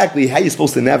out exactly how you're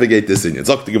supposed to navigate this in.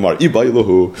 Zok the Gemara,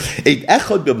 Ibaylahu, Eid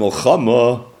Echad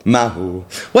b'Melchama Mahu.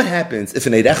 What happens if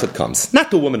an Eid Echad comes?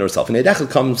 Not the woman herself. An Eid Echad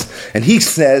comes and he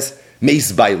says,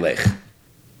 Meis Bailech.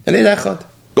 An Eid Echad.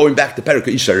 Going back to Perika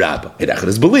Isha Rabba. Eid Echad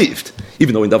is believed.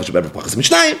 Even though in Davash Rebbe Pachas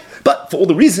Mishnayim. But for all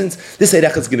the reasons, this Eid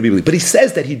Echad is going to be believed. But he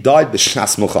says that he died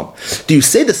b'shnas milcham. Do you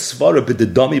say the svara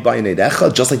b'dedami by an Eid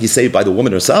Echad, just like you say by the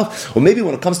woman herself? Or maybe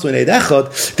when it comes to an Eid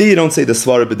Echad, then you don't say the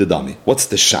svara b'dedami. What's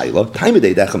the shayla? Time of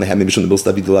Eid Echad mehem mishun milsa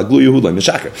David lagluya hu lo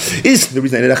mishaker. Is the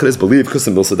reason Eid Echad is believed because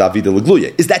the milsa David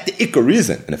lagluya? Is that the ikar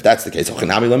reason? And if that's the case,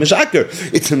 ochanami lo mishaker.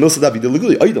 It's the milsa David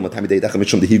lagluya. Oydom time of Eid Echad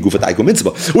mishum dehi gufat aikum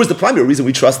mitzvah. Where's the primary reason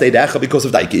we trust Eid Echad because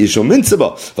of daiki ishum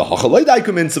mitzvah? The hachaloi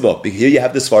daikum mitzvah. Here you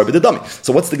have the svara b'dedami.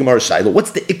 So what's the Gemara shayla?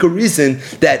 What's the ikar reason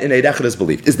that an Eid Echad is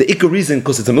believed? Is the ikar reason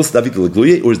because it's a milsa David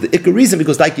lagluya, or is the ikar reason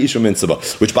because daiki ishum mitzvah?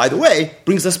 Which, by the way,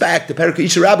 brings us back to Perika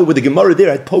Isha Rabba, where the Gemara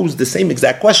there had posed the same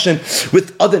exact question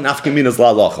with other nafkaminas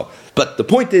la halacha. But the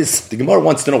point is, the Gemara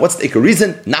wants to know what's the ikar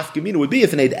reason. Nafkamina would be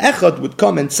if an Eid Echad would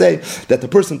come and say that the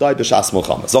person died b'shas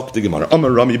milchama. Zok the Gemara,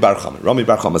 Amar Rami Bar Chama. Rami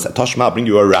Bar Chama said, Tashma, I'll bring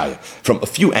you a raya from a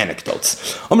few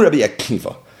anecdotes. Amar Rabbi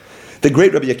Akiva. The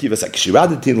great Rabbi Akiva said,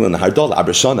 Kshiradatin l'Nahardah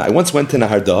l'Abrashana. I once went to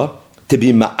Nahardah to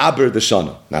be ma'aber the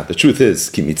shana. Now the truth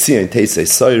is, Kimitziya and Teisei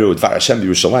Soiru, Dvar Hashem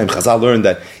Yerushalayim. Chazal learned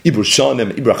that Ibur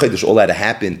Shanim, Ibur Chadosh, all that to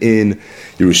happen in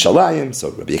Yerushalayim. So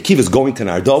Rabbi Akiva is going to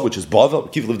Nahardah, which is Bavel.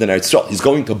 Akiva lived in Eretz Yisrael. He's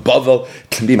going to Bavel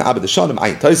to be ma'aber the shanim.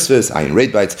 Ayin Tosfos, Ayin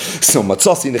Reidbites. So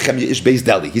Matzasi Nechemya Ish Beis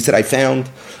Deli. He said, I found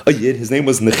a yid. His name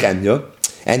was Nechemya.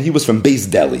 And he was from Beis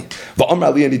Deli. Va'amar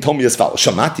Ali, and he told me as follows.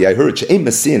 Shamati, I heard She'em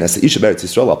Messian as Isha Beretz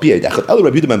Yisrael al Pi Eid Echad El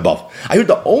Rabbi Yehuda ben Bav. I heard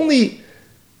the only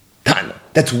Tana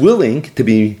that's willing to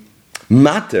be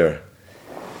mater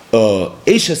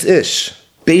Eishes Ish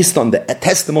based on the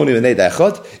testimony of an Eid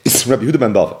Echad is Rabbi Yehuda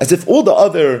ben Bav. As if all the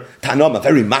other Tanam are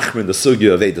very machmer in the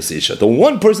sugya of Eidos Isha. The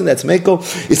one person that's Mekel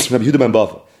is Rabbi Yehuda ben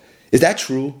Bav. Is that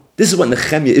true? This is what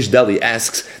Nechemya Ish Deli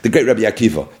asks the great Rabbi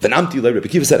Akiva. Then Amti Rabbi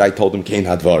Akiva said, I told him, Kain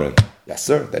Hadvarim. Yes,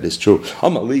 sir, that is true.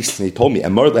 Amalis, and he told me,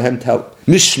 Amar lehem tell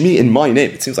Mishmi in my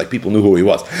name. It seems like people knew who he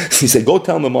was. He said, go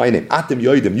tell him in my name. Atem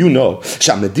yoidim, you know,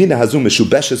 Sham Medina hazum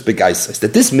meshubeshes begaisis.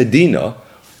 That this Medina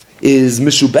is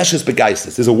meshubeshes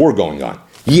begaisis. There's a war going on.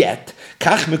 Yet,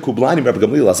 Kach mekublani Rabbi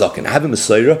Gamliel Azaken. I have a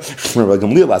Messiah from Rabbi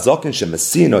Gamliel Azaken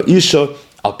shemasino isha.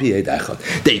 Al pi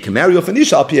echad. That you can marry off an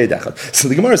isha al pi echad. So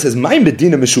the Gemara says, "My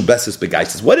Medina mishubeses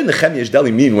begaisis." What did Nehemiah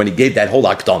Deli mean when he gave that whole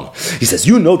akdama? He says,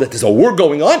 "You know that there's a war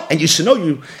going on, and you should know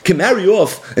you can marry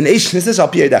off an ish al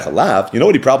pi echad." Lav. You know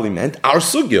what he probably meant? Our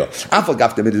sugya. Afal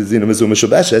gafte Medina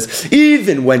mishubeses.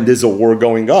 Even when there's a war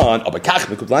going on, abakach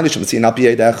mekublani shemasino al pi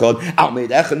echad. Al meid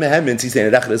echad mehemins. He's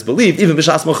saying that echad is believed, even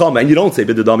b'shas melchama, and you don't say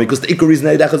b'dadami because the ikar reason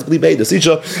that echad is believed. The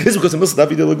isha is because the Muslim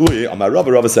David Elagui. Amar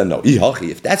Rava said no.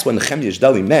 If that's when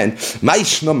Nehemiah meant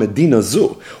Ma'ishna Medina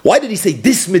Zu. Why did he say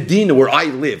this Medina where I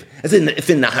live? As in if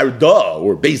in Naharda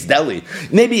or Beis Delhi.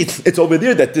 Maybe it's over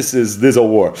there that there's a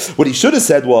war. What he should have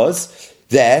said was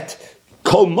that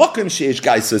Kol Mokim Sheish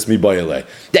Gaisas Mi Bayale.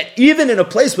 That even in a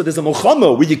place where there's a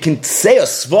Muhammad where you can say a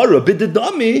Svara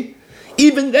Bidadami,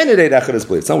 even then it ain't echad is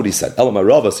believed. It's not what he said. Elamar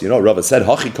Ravas, Rava said,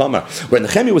 Hachi Kamar. Where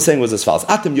Nehemiah was saying was as follows.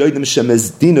 Atem yoidim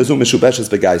shemez zu meshubeshes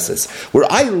begaises. Where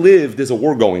I live, there's a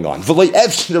war going on. V'lei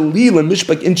evshel lila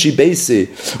mishpak inchi beisi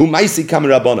u'maisi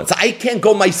kamar rabbanon. So I can't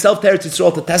go myself to Eretz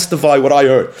Yisrael to testify what I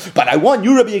heard. But I want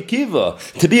you, Rabbi Akiva,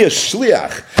 to be a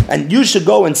shliach. And you should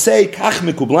go and say, Kach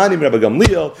mekublani Rabbi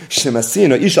Gamliel,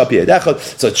 shemasino isha pi edechad.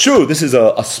 So it's true, this is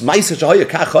a smaisa shahaya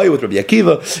kach haya with Rabbi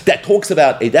Akiva that talks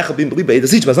about edechad being believed by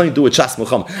Edesich, but it's nothing to do with Shas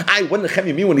Melchama. What did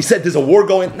Nehemiah mean when he said there's a war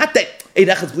going? Not that Eid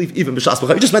Echad believe even b'Shas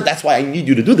Melchama. He just meant that's why I need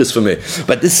you to do this for me.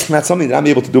 But this is not something that I'm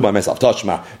able to do by myself.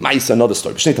 Tashma, Ma'isa, another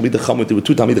story. There were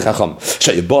two Talmidei Chacham.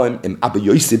 Shayaboim and Abba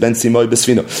Yossi ben Simoy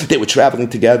besfino. They were traveling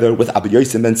together with Abba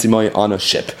Yossi ben Simoy on a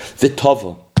ship.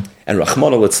 V'tova. And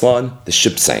Rachmana litzlan, the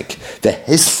ship sank. The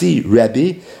Hissi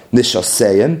Rebbe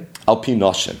Nishaseyan al Pi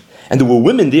Noshim. And there were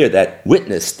women there that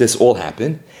witnessed this all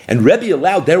happen. And Rebbe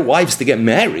allowed their wives to get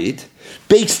married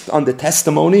based on the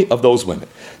testimony of those women.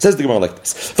 Says the Gemara like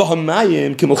this: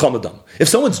 if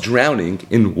someone's drowning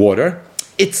in water,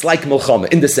 it's like milchama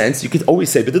in the sense you could always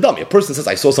say b'dadami. A person says,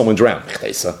 "I saw someone drown."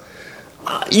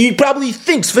 He probably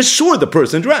thinks for sure the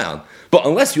person drowned, but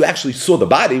unless you actually saw the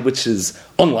body, which is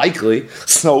unlikely,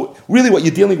 so really what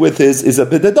you're dealing with is a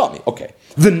b'dadami. Okay,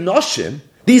 the noshim.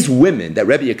 These women that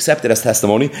Rebbe accepted as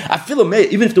testimony, I feel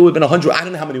amazed, even if there would have been 100, I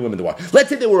don't know how many women there were. Let's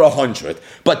say there were 100,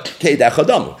 but they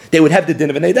would have the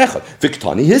din of an Eidechad.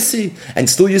 Viktani Hissi. And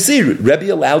still you see,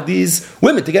 Rebbe allowed these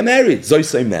women to get married.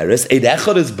 Zoysay Meres,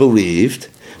 Eidechad is believed,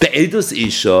 the Eidos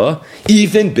Isha,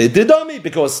 even Bididami,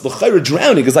 because the Chayra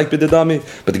drowning is like Bididami.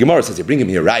 But the Gemara says, you're bringing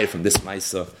me a raya from this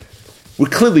Maisa. We're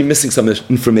clearly missing some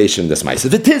information in this Maisa.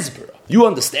 The Tizbra. You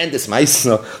understand this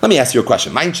Maisa? Let me ask you a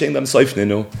question.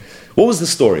 What was the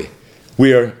story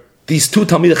where these two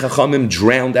Talmidei Chachamim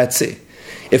drowned at sea?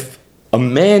 If a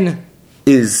man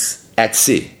is at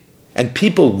sea and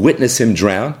people witness him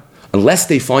drown, unless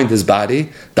they find his body,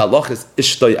 the halach is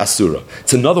Ishtay Asura.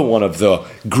 It's another one of the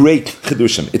great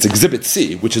Chidushim. It's Exhibit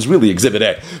C, which is really Exhibit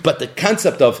A. But the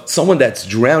concept of someone that's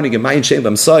drowning in Mayin Shein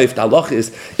Lamsaif, the halach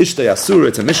is Ishtay Asura.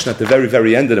 It's a Mishnah at the very,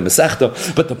 very end of the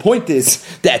Masechta. But the point is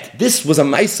that this was a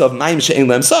Maisa of Mayin Shein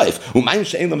Lamsaif. Mayin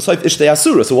Shein Lamsaif Ishtay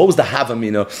Asura. So what was the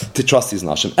Havamina to trust these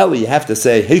Nashim? Eli, you have to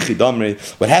say, Heichi Damri.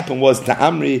 What happened was,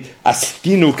 Ta'amri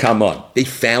Askinu Kaman. They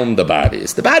found the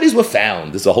bodies. The bodies were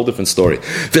found. This is a whole different story.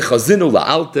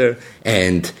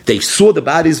 And they saw the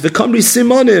bodies, v'kamri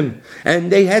simonim,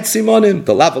 and they had simonim.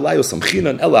 The lavalayo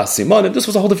samchinan ela simonim. This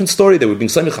was a whole different story. They were being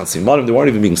samich on simonim. They weren't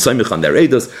even being samich on their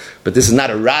eidos. But this is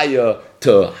not a raya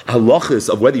to halachas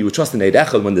of whether you would trust in Eid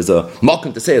Echad when there's a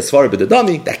malkum to say as far as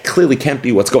b'dadami. That clearly can't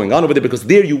be what's going on over there, because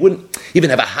there you wouldn't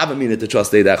even have a havamina to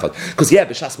trust Eid Echad. Because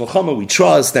b'shas melchama we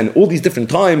trust, and all these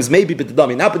different times maybe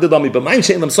b'dadami, not b'dadami, but Mayin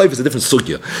Shein Lamsaif is a different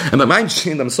sugya. And by Mayin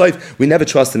Shein Lamsaif we never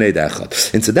trust in Eid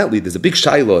Echad. Incidentally, there's a big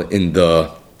shaila in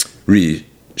the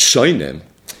Rishonim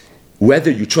whether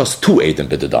you trust two Eidim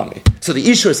b'dadami. So the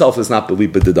Isha herself is not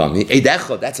believed b'dadami. Eid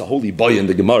Echad, that's a holy boy in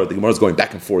the Gemara. The Gemara is going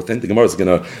back and forth, and the Gemara is going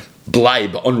to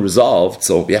blibe unresolved,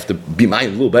 so we have to be minded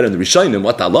a little better in the Rishonim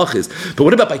what the halach is. But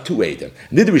what about by two Eidim?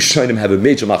 Did the Rishonim have a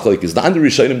major machlokes? The under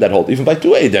Rishonim that hold even by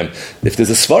two Eidim. If there's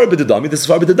a Svar b'dadami, there's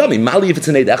a Svar b'dadami. Mali if it's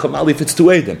an Eid Echad, Mali if it's two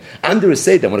Eidim. Under is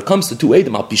say that when it comes to two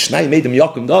Eidim, Al Pishnai Eidim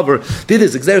Yakum Davar, did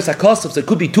is Exeris HaKosov, so it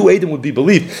could be two Eidim would be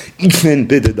believed even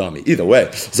b'dadami. Either way,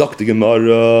 Zok the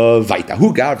Gemara Vaita.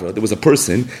 Who Gavra? There was a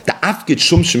person, the Afgid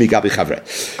Shum Shemi Gabi Chavre,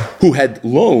 who had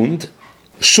loaned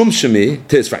Shum Shemi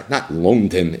to his friend, not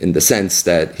loaned him in the sense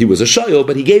that he was a shoyl,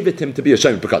 but he gave it to him to be a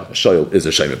shayim pekadim. A shoyl is a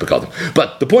shayim pekadim.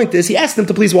 But the point is, he asked him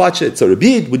to please watch it. So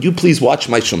Rabbi, would you please watch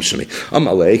my Shum Shemi?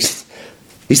 Amalek.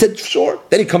 He said, sure.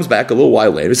 Then he comes back a little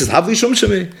while later. He says, Havli Shum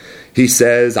Shemi. He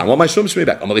says, I want my Shum Shemi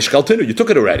back. Amalek Shkaltinu, you took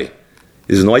it already.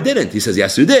 He says, no, I didn't. He says,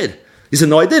 yes, you did. He said,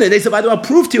 no, I didn't. They said, I don't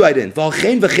prove to you I didn't.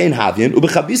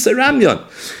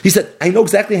 He said, I know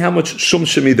exactly how much Shum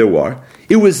Shemi there were.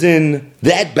 It was in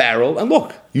that barrel. And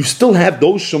look, you still have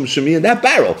those Shum Shemi in that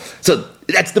barrel. So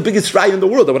that's the biggest raya in the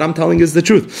world. That what I'm telling is the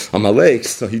truth. Amalek,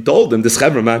 so he told him, this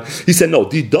Chevra man, he said, no,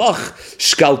 didach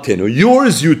shkaltinu,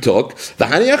 yours you took,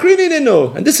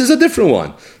 and this is a different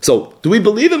one. So, do we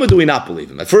believe him or do we not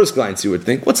believe him? At first glance, you would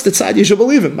think, what's the side you should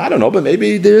believe him? I don't know, but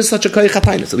maybe there is such a koyach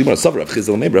hatayna. So, Rav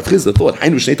Chizda thought,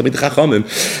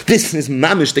 this is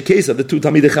mamish the case of the two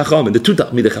Talmidei Chachamim. The two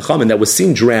Talmidei Chachamim that was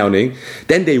seen drowning,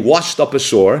 then they washed up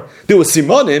ashore, there was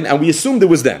simonim, and we assumed it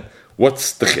was them.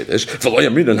 What's the chiddush?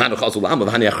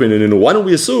 Why don't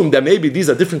we assume that maybe these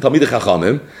are different Talmidei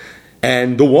Chachamim,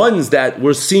 and the ones that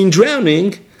were seen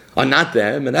drowning are not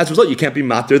them, and as a result, you can't be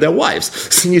mater their wives.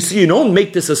 So you see, you don't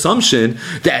make this assumption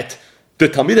that the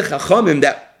Talmidei Chachamim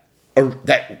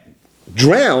that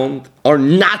drowned are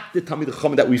not the Talmidei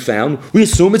Chachamim that we found. We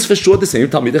assume it's for sure the same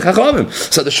Talmidei Chachamim.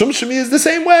 So the Shum Shemi is the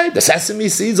same way. The sesame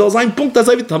seeds, all zayin punkt, that's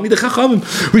like Talmidei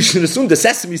Chachamim. We should assume the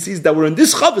sesame seeds that were in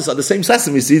this Chavis are the same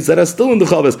sesame seeds that are still in the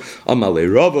Chavis. Amalei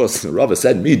Rava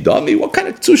said, me dummy, what kind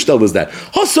of tzushtel was that?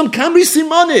 Hosam Kamri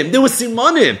Simonim. There was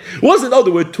Simonim. It wasn't,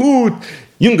 there were two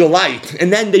Yungalite,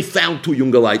 and then they found two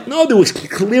Yungalite. No, there was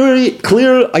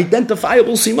clear,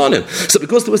 identifiable Simonim. So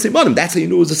because there was Simonim, that's how you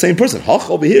knew it was the same person. Hoch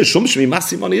over here, Shum Shemi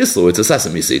Mas Simoni Islu, it's a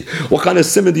sesame seed. What kind of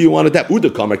simon do you want at that?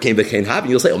 Udakamer came the Kain Havi.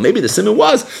 You'll say, oh, maybe the simon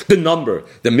was the number,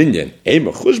 the minyan.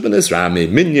 Eimer Chushban Isrami,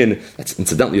 minyan. That's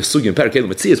incidentally a sugi in Parakelim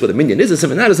Matzias, whether minyan is a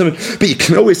simon, not a simon. But you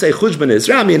can always say Chushban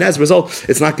Isrami, and as a result,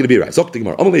 it's not going to be right. Zok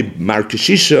Tigmar, Amalei Mar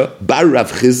Kashisha Bar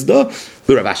Rav Chizda,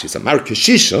 who Rav Ashi said, Mar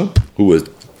Kashisha, who was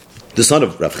the son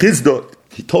of Rav Chizda,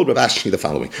 he told Rav Ashi the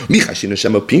following: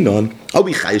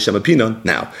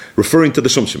 now, referring to the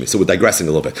Shum Shemi, so we're digressing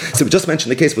a little bit. So we just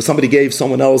mentioned the case where somebody gave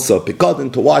someone else a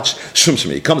pikadon to watch Shum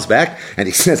Shemi. He comes back and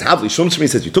he says, Havli Shum Shemi. He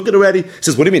says, you took it already? He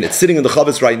says, what do you mean? It's sitting in the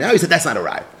Chavis right now? He said, that's not a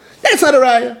raya. That's not a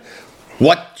raya.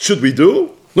 What should we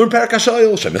do? Learn Perak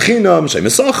HaShoyel, Shem Mechinam, Shem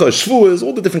Mesacha, Shvuas,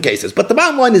 all the different cases. But the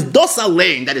bottom line is, Dos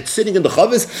Alein, that it's sitting in the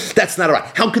Chavis, that's not a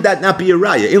raya. How could that not be a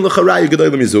raya? In L'charaya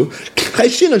Gedoy L'mizu,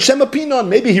 Chayshin and Shem Apinon,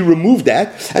 maybe he removed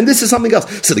that, and this is something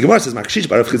else. So the Gemara says, Markshish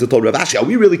Barav Chizah told Rav Ashi, are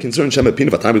we really concerned Shem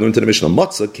Apinon? By the time we learn to the Mishnah,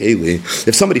 Matzah, Keli,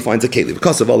 if somebody finds a Keli,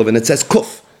 because of all of it, it says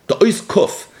Kuf, the Ois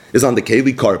Kuf is on the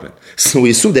Keli carbon. So we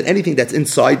assume that anything that's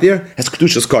inside there has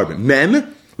Kedushas carbon.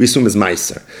 Mem, we assume is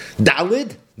Meiser.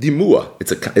 Dalid, Dimua,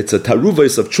 it's a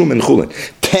taruvos of Chum and Chulin.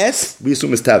 Tes, we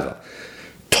assume is Teva.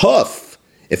 Tuf,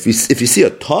 if you see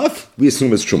a Tuf, we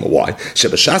assume it's Truma. Why?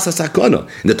 Shebashasa Sakana.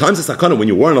 In the times of Sakana, when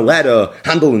you weren't allowed to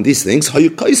handle in these things,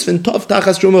 Hayukaisvin Tuf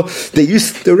Tachas Truma, they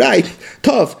used to write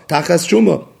Tuf Tachas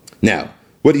Truma. Now,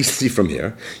 what do you see from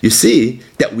here? You see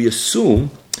that we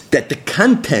assume that the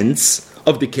contents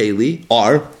of the Keli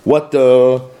are what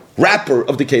the wrapper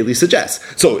of the Keli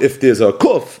suggests. So if there's a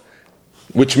Kuf,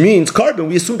 which means carbon,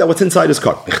 we assume that what's inside is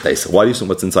carbon. Why do you assume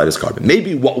what's inside is carbon?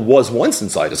 Maybe what was once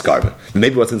inside is carbon.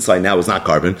 Maybe what's inside now is not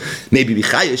carbon. Maybe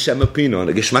Vichaya Shema Pino,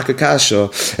 a Geshmaka Kasha.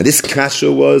 And this Kasha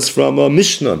was from a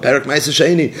Mishnah, Perak Ma'aseh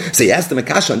Sheni. So he asked him a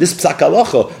Kasha, and this Psak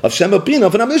Halacha of Shema Pino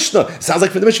from a Mishnah. Sounds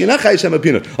like for the Mishnah, you're not Chaya Shema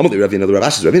Pino. Amalei Ravina, the Rav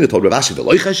Ashi, Ravina told Rav Ashi,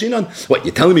 V'loi Chashinan. What,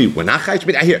 you're telling me we're not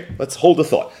Chayish? Here, let's hold the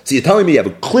thought. So you're telling me you have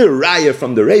a clear raya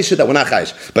from the Reisha that we're not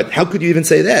Chayish. But how could you even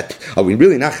say that? Are we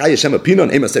really not Chayish Shema Pino?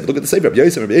 Look at the Sefer, Rabbi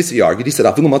Yosef argued. He said,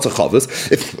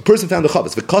 if a person found the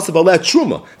Chavis, because of all that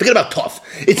Truma, forget about Tov.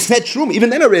 It's not Truma. Even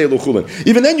then,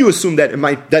 even then you assume that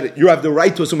that you have the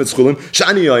right to assume it's Chulin.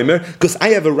 Shani Yomer, because I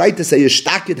have a right to say,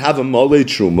 Yishtakid have a Mole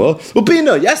Truma.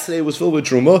 Upina, yesterday it was filled with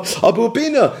Truma. Abu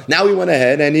Upina. Now he went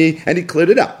ahead and he cleared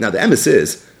it up. Now the emes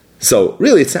is, so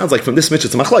really it sounds like from this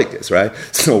Mishnah to Machlaikis, right?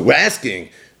 So we're asking,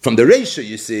 from the Reisha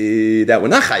you see that we're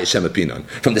not Chayish Shema Pinon.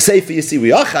 From the Sefer you see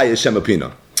we are Chayish Shema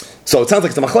Pinon. So it sounds like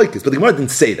it's a machlokes, but the Gemara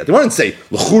didn't say that. The Gemara didn't say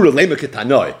l'chura lema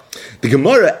ketanoi. The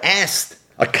Gemara asked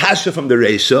a kasha from the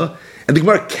Reisha, and the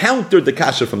Gemara countered the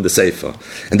kasha from the Sefer.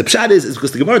 And the pshat is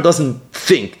because the Gemara doesn't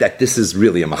think that this is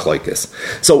really a machlokes.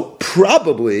 So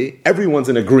probably everyone's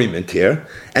in agreement here,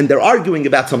 and they're arguing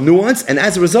about some nuance, and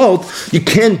as a result, you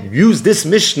can't use this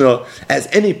Mishnah as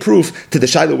any proof to the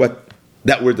Shiloh what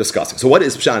that we're discussing. So what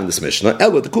is Pshat in this Mishnah?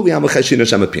 Everybody is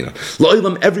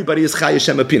Chaya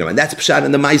Shemapina, and that's Pshat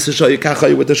in the Ma'aseh Shaya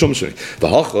Kachaya with the Shumshri. The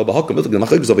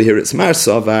Machlik over here, it's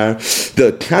Marsavar,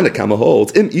 the Tanakama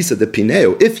holds, Im Isa de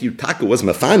Pineo, if Yutaka was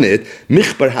Mafanid,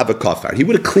 Michbar have a kafar. He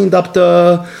would have cleaned up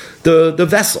the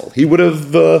vessel. He would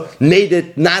have made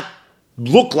it not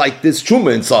look like this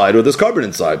truma inside or this carbon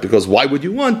inside, because why would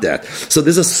you want that? So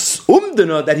there's a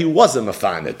umdana that he wasn't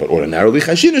mafanit, but ordinarily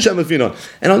chashina shemafinon.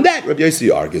 And on that, Rabbi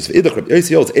Yossi argues.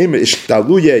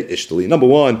 Number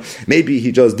one, maybe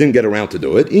he just didn't get around to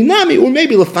do it. Inami, or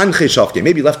maybe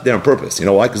maybe he left it there on purpose. You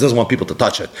know why? Because he doesn't want people to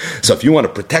touch it. So if you want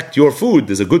to protect your food,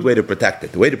 there's a good way to protect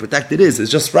it. The way to protect it is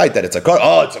just right that it's a carbon.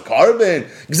 Oh, it's a carbon,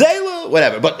 gzela,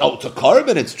 whatever. But it's a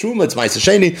carbon, it's truma, it's ma'aseh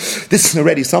sheni. This is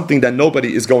already something that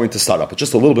nobody is going to start up. But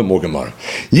just a little bit more Gemara.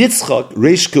 Yitzchak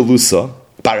Reish Kelusa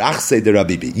Barachse de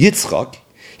Rabibi. Yitzchak,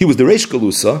 he was the Reish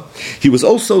Kelusa. He was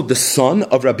also the son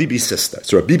of Rabibi's sister.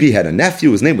 So Rabibi had a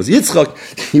nephew. His name was Yitzchak.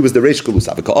 He was the Reish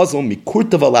Kelusa.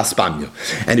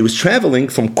 And he was traveling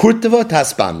from Kurtava to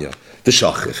Aspamia, the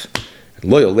Shachiv.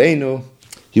 Loyolenu,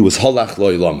 he was Holach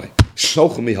Loyolame.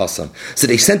 Shochumi Hassan. So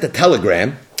they sent a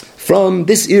telegram from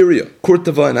this area,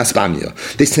 Kurtava and Aspamia.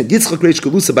 They sent Yitzchak Reish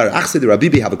Kelusa Bar Achse de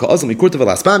Rabibi Havaka'azam Kurtava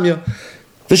Aspamia,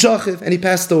 V'shachiv, and he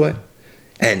passed away.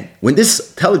 And when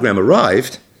this telegram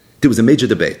arrived, there was a major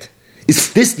debate.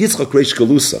 Is this Yitzchak Reish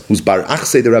Kelusa, who's Bar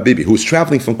Achse de Rabibi, who's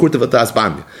traveling from Kurtava to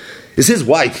Aspamia, is his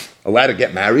wife allowed to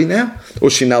get married now, or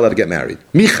is she not allowed to get married?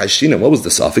 Michashina, what was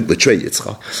the suffix? L'trei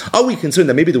Yitzchak. Are we concerned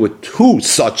that maybe there were two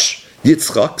such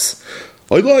Yitzchaks?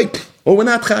 Or we're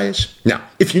not chayish. Now,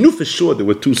 if you knew for sure there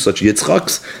were two such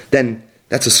Yitzchaks, then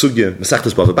that's a sugya,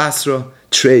 Masechtas Bava Basra,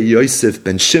 Trei Yosef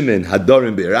ben Shimon,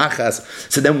 Hadorim be'erachas.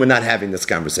 So then we're not having this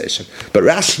conversation. But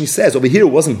Rashi says, over here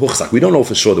it wasn't Huchzak. We don't know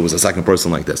for sure there was a second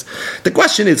person like this. The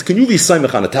question is, can you be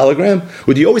Saimach on a telegram?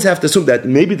 Or do you always have to assume that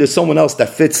maybe there's someone else that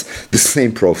fits the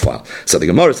same profile? So the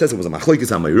Gemara says it was a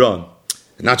Machlokes HaMeiron.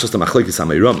 Not just a Machlokes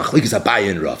HaMeiron, Machlokes Abaye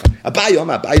and Rav.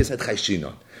 Abaye said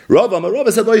Chayshinon. Rav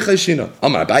said, "Lo Chayshina."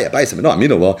 Amar Abaye said, "No,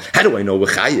 how do I know with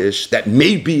Chayish that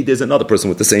maybe there's another person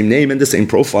with the same name and the same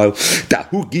profile?" There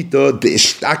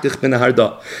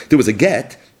was a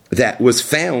get that was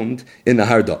found in the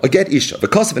Harda, a get Isha. The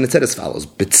Kosev, and it said as follows: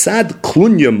 B'tzad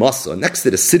Klunya Masa, next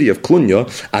to the city of Klunya,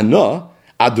 Ana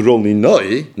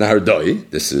Adrolinoi Nahardoi,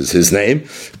 this is his name,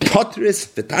 Patris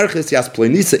V'tarches Yas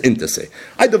Plonisa Intase.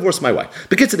 I divorced my wife.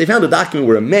 Because they found a document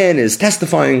where a man is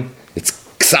testifying. It's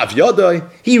Ksav Yodoi.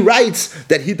 He writes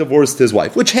that he divorced his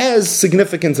wife, which has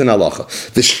significance in halacha.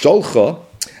 The Shtolcha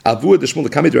Avur de Shmuel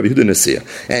Kamid Rabbi Yehuda Nasiya,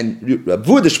 and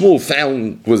Avur de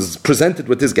Shmuel was presented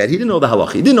with this get. He didn't know the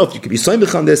halacha. He didn't know if you could be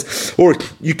soymich on this or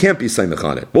you can't be soymich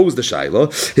on it. What was the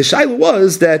shaila? His shaila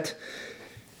was that,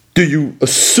 do you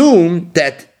assume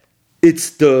that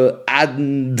it's the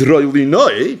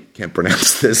Adrolinoi, can't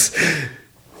pronounce this,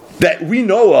 that we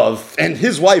know of, and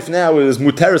his wife now is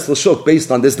Muteris L'Shuk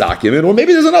based on this document, or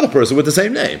maybe there's another person with the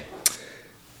same name.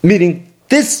 Meaning,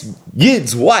 this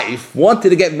Yid's wife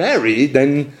wanted to get married,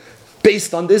 and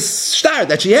based on this star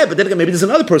that she had, but then again, maybe there's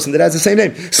another person that has the same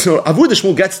name. So Avur de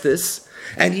Shmuel gets this,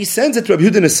 and he sends it to Rabbi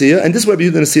Yehuda Nasiya, and this is what Rabbi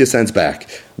Yehuda Nasiya sends back.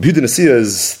 Rabbi Yehuda Nasiya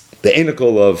is the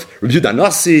anacle of Rabbi Yehuda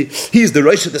Nasi. He's the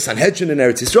Rosh of the Sanhedrin in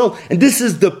Eretz Yisrael, and this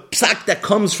is the psak that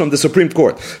comes from the Supreme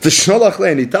Court. The Shnolach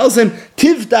Le, and he tells him,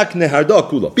 Tivdak Neharda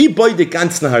Kula, be boydik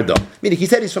ans Neharda. Meaning, he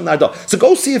said he's from Neharda. So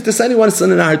go see if there's anyone in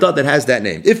Neharda that has that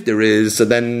name. If there is, so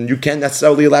then you can't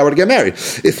necessarily allow her to get married.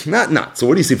 If not, not. So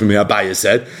what do you see from here? Abaye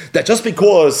said that just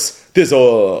because there's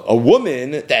a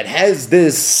woman that has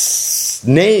this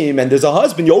name and there's a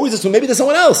husband, you always assume maybe there's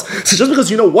someone else. So just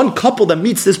because you know one couple that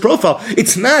meets this profile,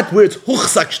 it's not where it's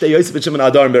Huchzak Shtei Yosef and Shimon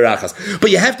Adar and Berachas. But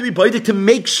you have to be boidik to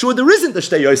make sure there isn't the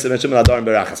Shtei Yosef and Shimon Adar and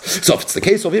Berachas. So if it's the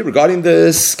case over here regarding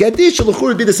the Skedish, it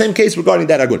would be the same case regarding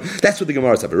that Agun. That's what the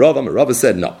Gemara said. Rava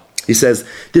said no. He says,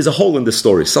 there's a hole in this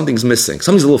story. Something's missing.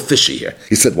 Something's a little fishy here.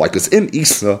 He said, why? Because in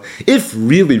Isa, if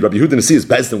really Rabbi Yehuda Nasiya's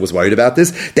Bezdin was worried about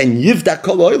this, then Yivdak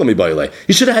Kol Oilami Bailei.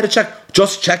 You should have had to check,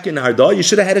 just check in Harda. You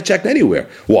should have had to check anywhere.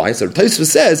 Why? So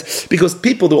Tosfos says, because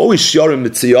people, there were always Shiarim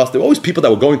Mitziyos, there were always people that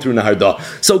were going through Naharda.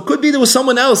 So it could be there was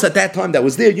someone else at that time that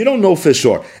was there. You don't know for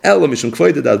sure. So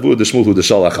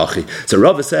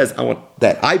Rava says,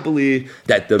 I believe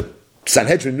that the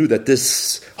Sanhedrin knew that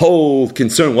this whole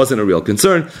concern wasn't a real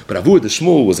concern, but Avur the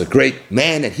Shmuel was a great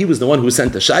man, and he was the one who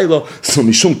sent the Shiloh. So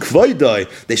Mishum Kvoidai,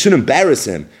 they shouldn't embarrass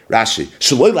him. Rashi.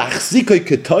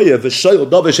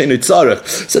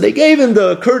 So they gave him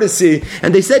the courtesy,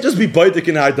 and they said just be baidik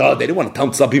in Hardah. They didn't want to tell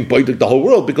him to stop being baidik the whole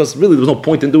world, because really there was no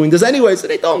point in doing this anyway. So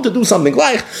they told him to do something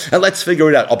like, and let's figure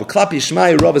it out. Abu Klapi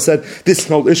Shmai Rava said this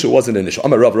whole issue wasn't an issue.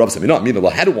 Rava said,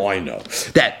 how do I know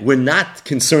that we're not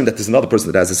concerned that there's another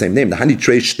person that has the same name? The Hani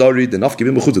Trey Shtari, the Nafki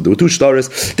bin Mechuzah, there were two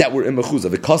Shtaris that were in Mechuzah,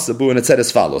 V'kasabu, and it said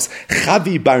as follows: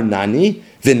 Chavi bar Nani,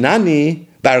 V'nani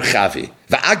bar Chavi,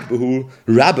 V'agbahu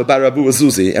Rabba bar Abu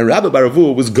Azuzi, and Rabba bar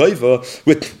Abu was goiva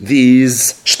with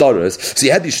these Shtaris. So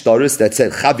you had these Shtaris that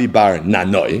said Chavi bar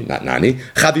Nanoi, not Nani,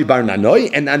 Chavi bar Nanoi,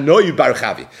 and Nanoi bar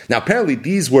Chavi. Now apparently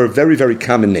these were very, very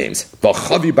common names.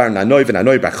 V'chavi bar Nanoi,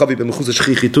 V'nanoi bar Chavi b'mechuzah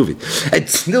shchichi tuvi. And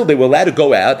still they were allowed to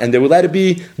go out and they were allowed to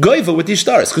be goiva with these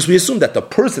Shtaris, because we assume that the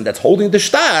person that's holding the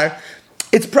Shtar,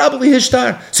 it's probably his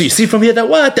Shtar. So you see from here that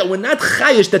what? That we're not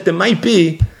chayish that there might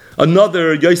be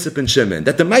another Yosef and Shimon,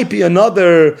 that there might be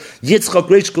another Yitzchak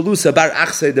Reish Galusa bar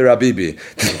Achsei der Abibi,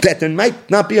 that there might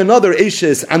not be another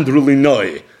Eshes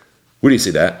Andrulinoi. Where do you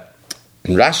see that?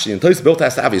 In Rashi and Tosfos built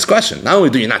has to have his question. Not only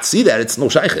do you not see that, it's no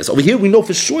shaykhis. Over here we know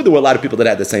for sure there were a lot of people that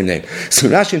had the same name. So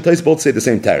Rashi and Tosfos both say the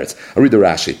same teretz. I'll read the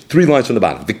Rashi. 3 lines from the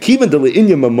bottom. V'kivan de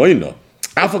le'inya mamoyno,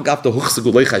 afagav de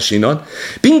huchsagu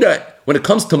le'chashinon, being that when it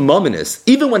comes to mominus,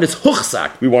 even when it's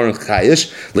huchsak, we weren't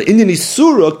chayish, le'inya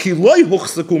nisura ki loy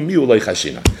huchsaku miu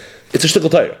le'chashinon. It's a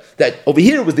shtickle Torah. That over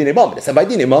here was Dinei Mominus. And by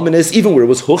Dinei Mominus, even where it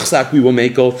was Huchsak, we will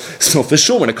make go. So for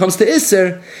sure, when it comes to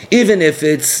Isser, even if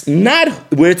it's not,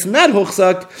 where it's not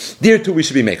Huchsak, there too we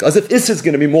should be make. As if Isser is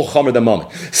going to be more Chomer than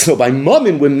Momin. So by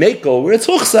Momin, we make go where it's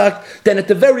Huchsak, then at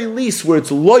the very least, where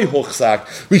it's Loy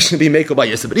Huchsak, we should be make go by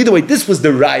Isser. But either way, this was the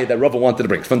raya that Rava wanted to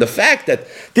bring. From the fact that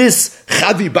this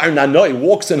Chavi Bar Nanoi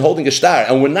walks in holding a star,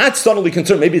 and we're not suddenly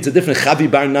concerned, maybe it's a different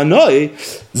Chavi Bar Nanoi,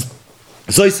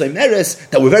 Zoisai Meres,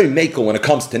 that we're very makel when it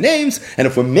comes to names, and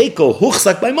if we're makel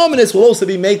huchsak by mominus, we'll also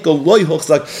be makel loy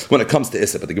huchsak when it comes to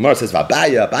Issa. But the Gemara says,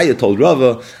 Abaya told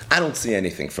Rava, I don't see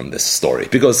anything from this story,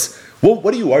 because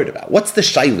what are you worried about? What's the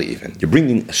shaila even? You're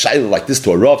bringing a shaila like this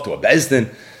to a Rav, to a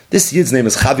Bezdin. This Yid's name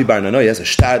is Chavi Bar Nanoi. He has a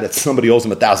shtar that somebody owes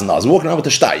him $1,000. Walking around with a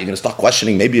shtar, you're going to start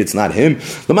questioning, maybe it's not him.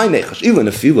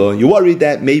 You're worried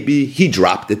that maybe he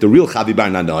dropped it, the real Chavi Bar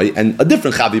Nanoi, and a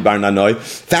different Chavi Bar Nanoi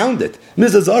found it.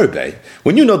 Mizazarbe.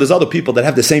 When you know there's other people that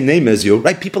have the same name as you,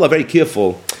 right? People are very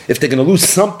careful if they're going to lose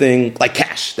something like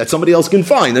cash that somebody else can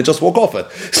find and just walk off it.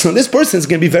 So this person is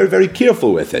going to be very, very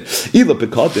careful with it.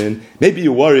 Maybe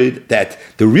you're worried that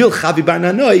the real Chavi Bar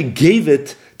Nanoi gave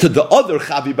it to the other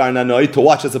Chavi Bar Nanoi to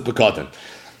watch as a Pekadon.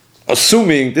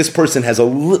 Assuming this person has a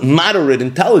moderate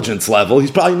intelligence level,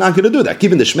 he's probably not going to do that.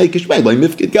 Given the Shmei Kishmei, like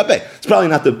Mifkid Gabe, it's probably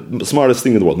not the smartest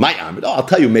thing in the world. I'll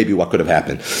tell you maybe what could have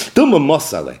happened.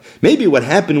 Maybe what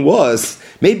happened was,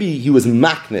 maybe he was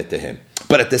maknet to him.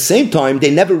 But at the same time,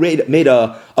 they never made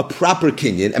a proper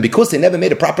kinyan, and because they never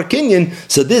made a proper kinyan,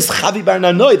 so this Chavi Bar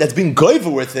Nanoi that's been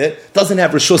goiva with it doesn't have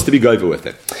reshus to be goiva with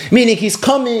it. Meaning he's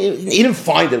coming, he didn't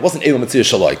find it. It wasn't Elam Mitzvah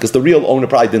Shalai because the real owner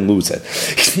probably didn't lose it.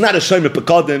 He's not a Shomer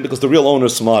Pekadim because the real owner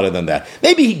is smarter than that.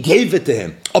 Maybe he gave it to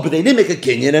him. Oh, but they didn't make a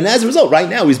kinyan, and as a result, right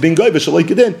now he's being goiva Shalai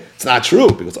Kedin. It's not true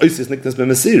because Oisius Niknas Ben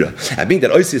Mesira. And being that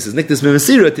Oisius is Niknas Ben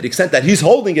Mesira to the extent that he's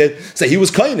holding it, so he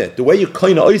was koine. The way you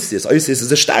koine Oisius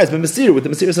is a shtar, it's Ben Mesira with the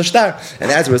Mesira is a shtar,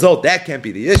 and as a result, that can't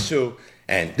be the issue.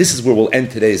 And this is where we'll end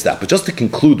today's daf. But just to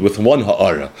conclude with one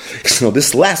ha'ara, so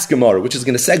this last Gemara, which is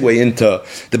going to segue into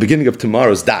the beginning of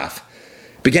tomorrow's daf,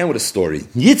 began with a story.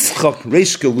 Yitzchak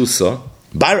Reish Galusa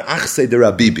bar Achsei der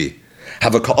Abibi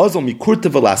have a ka'azal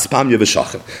mikurta v'laspamya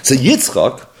v'shachem. So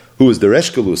Yitzchak, who was the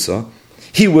Reish Galusa,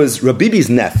 he was Rabibi's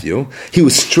nephew. He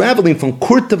was traveling from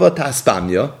Kurtava to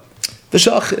Aspamya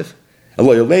v'shachem.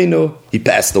 He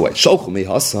passed away. So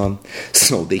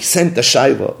they sent the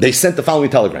shayla. They sent the following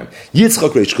telegram: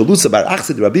 Yitzchak Reish Galusa bar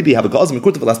Achsei der Abibi have a ka'azal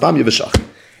mikurta v'laspamya v'shachem.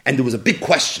 And there was a big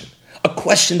question. A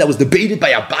question that was debated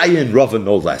by Abaye and Rava,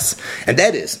 no less. And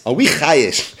that is, are we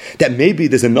chayish that maybe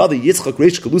there's another Yitzchak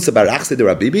Reish Galusa bar Achsei der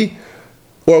Abibi?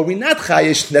 Or are we not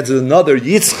chayish that there's another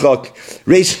Yitzchak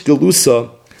Reish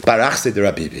Galusa bar Achsei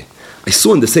der Abibi? I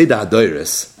saw in the Seder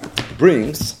HaDoros,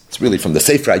 brings, it's really from the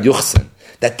Sefer HaYuchsin,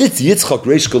 that this Yitzchak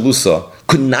Reish Galusa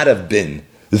could not have been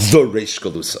the Reish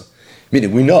Galusa.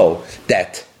 Meaning, we know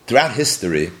that throughout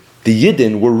history, the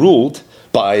Yidden were ruled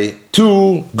by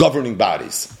two governing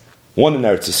bodies. One in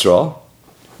Eretz Yisrael,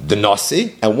 the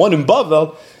Nasi, and one in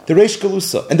Bavel, the Reish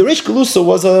Galusa. And the Reish Galusa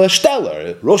was a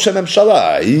shteller, Rosh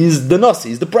HaMemshalah. He's the Nasi,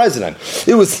 he's the president.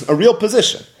 It was a real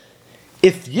position.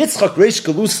 If Yitzchak Reish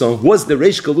Galusa was the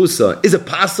Reish Galusa, is it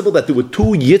possible that there were two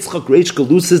Yitzchak Reish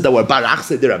Galusas that were Bar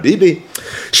Achse de Rabibi?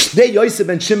 Shnei Yosef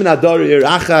and Shimon Adar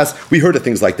Achas. We heard of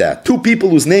things like that. Two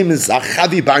people whose name is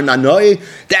Achavi Bar Nanoi.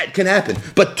 That can happen.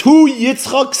 But two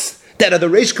Yitzchaks that are the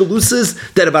Reish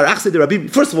Galusas that are Bar Achse de Rabibi.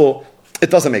 First of all,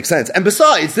 it doesn't make sense. And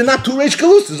besides, they're not two Reish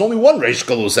Galusas. There's only one Reish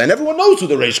Galusa, and everyone knows who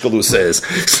the Reish Galusa is.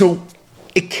 So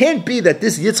it can't be that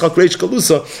this Yitzchak Reish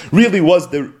Galusa really was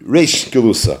the Reish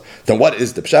Galusa. Then what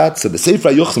is the pshat? So the Sefer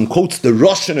Yochim quotes the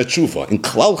Rosh Hashanah in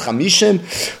Klal Chamishim,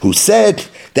 who said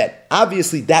that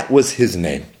obviously that was his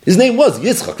name. His name was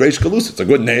Yitzchak Reish Galusa. It's a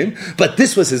good name, but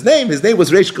this was his name. His name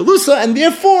was Reish Galusa, and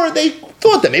therefore they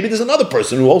thought that maybe there's another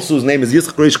person who also his name is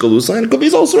Yitzchak Reish Galusa, and it could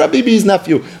be also Rabibi's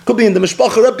nephew. Could be in the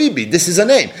Mishpacha Rabibi. This is a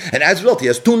name. And as well, he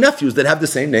has two nephews that have the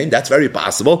same name. That's very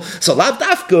possible. So Lav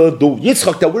Dafka, the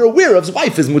Yitzchak that we're aware of, his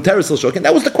wife is Muteris Shok, and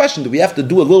that was the question. Do we have to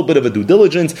do a little bit of a due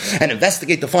diligence and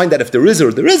investigate to find out if there is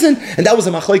or there isn't? And that was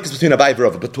a machlokes between Abai and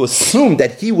Rav. But to assume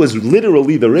that he was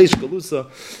literally the Reish Galusa,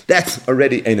 that's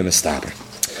already ain't a mistaber.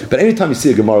 But anytime you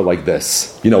see a Gemara like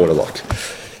this, you know where to look.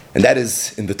 And that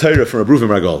is in the Torah from Rabbi Reuven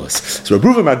Margolis. So Rabbi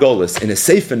Reuven Margolis, in a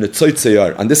Sefer Netzot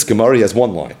Tzayar, on this Gemara, he has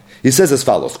one line. He says as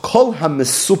follows, Kol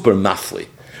ha-mesuper mafli.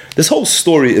 This whole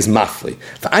story is mafli.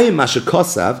 V'ayim masha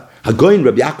kosav, hagoyin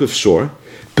Rabbi Yaakov Shor,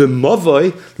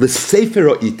 b'movoi l'sefer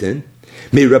ha'itin,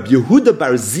 me Rabbi Yehuda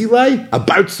bar Zilai, a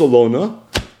bar Tzolona,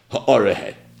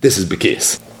 ha'orehe. This is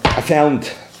Bekis. I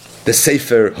found the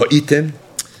Sefer Ha'itin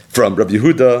from Rabbi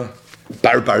Yehuda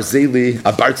Bar Barzeli,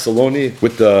 a Barceloni,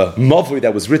 with the Mavoi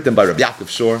that was written by Rabbi Yaakov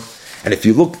Shor. And if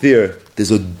you look there,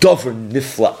 there's a Dover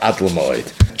Nifla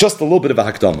Adlamoid. Just a little bit of a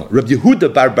Hakdama. Rabbi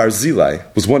Yehuda Bar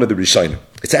Barzeli was one of the Rishonim.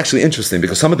 It's actually interesting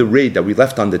because some of the raid that we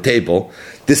left on the table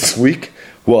this week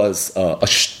was a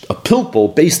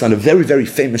pilpul based on a very, very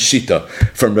famous shita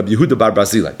from Rabbi Yehuda Bar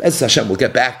Barzeli. As Hashem, we'll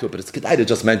get back to it, but it's kedai to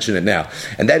just mention it now.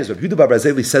 And that is Rabbi Yehuda Bar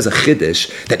Barzeli says a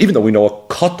chiddush that even though we know a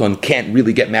katan can't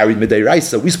really get married midday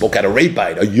raisa, we spoke at a rabbi,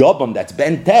 a yabam that's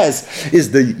ben tez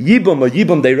is the yibam, a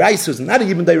yibam day raisa, is not a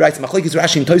yibam day raisa. Machlekes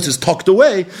Rashi and Tosfos is tucked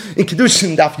away in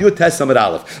kedushin daf yud tes samad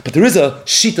aleph. But there is a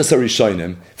shita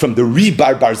sarishonim from the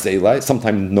Bar Barzeli,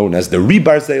 sometimes known as the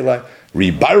Bar Barzeli.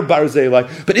 Bar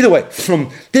Barzeli. But either way,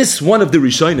 from this one of the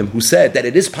Rishonim who said that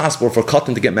it is possible for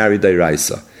Katan to get married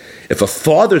Dairaisa. If a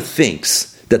father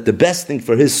thinks that the best thing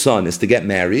for his son is to get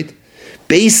married,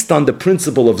 based on the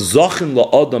principle of Zachin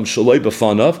la'adam shaloi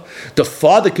b'fanav, the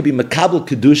father could be Makabel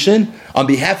Kedushin on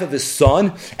behalf of his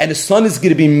son, and his son is going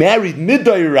to be married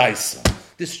mid-Dairaisa.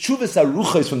 This Chuvas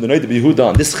Arucha is from the Noda B'Yehuda,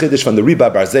 and this Chiddush from the Bar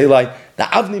Barzeli. The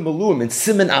Avnei Meluim in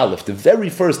Siman Aleph, the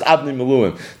very first Avnei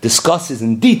Meluim, discusses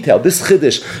in detail this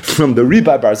Chiddush from the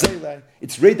Bar Barzeli.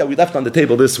 It's great that we left on the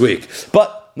table this week,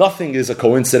 but nothing is a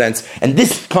coincidence. And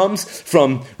this comes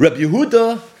from Rabbi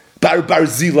Yehuda Bar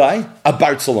Barzeli, a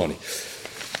Barceloni.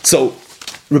 So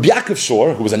Rabbi Yaakov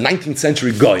Shor, who was a 19th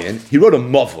century Goyen, he wrote a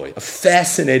Mavoi, a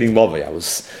fascinating Mavoi. I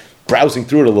was browsing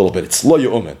through it a little bit. It's Lo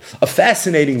Ye'umen, a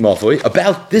fascinating mavoi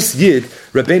about this Yid,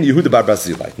 Rabbeinu Yehuda Bar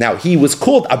Barzeli. Now, he was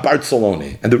called a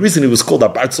Barceloni, and the reason he was called a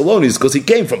Barceloni is because he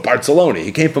came from Barcelona.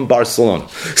 He came from Barcelona.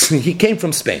 He came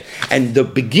from Spain. And the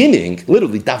beginning,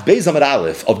 literally, Daf Beis Amud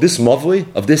Aleph of this mavoi,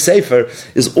 of this sefer,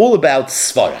 is all about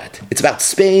Sfarad. It's about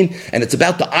Spain, and it's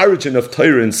about the origin of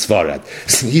Torah in Sfarad.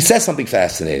 He says something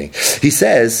fascinating. He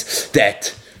says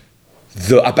that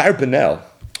the Abar Benel,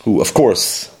 who, of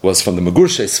course, was from the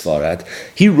Megurshe Sfarad,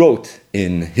 he wrote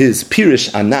in his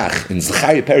Pirish Anach, in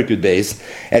Zechariah Perikut Beis,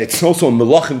 and it's also in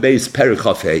Melachim Beis Perik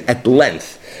Chafei, at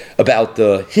length, about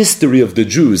the history of the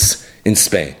Jews in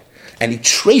Spain. And he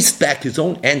traced back his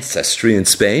own ancestry in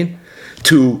Spain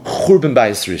to Churban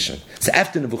Bayis Rishon. So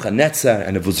after Nebuchadnezzar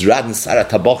and Nebuzaradan and Sarah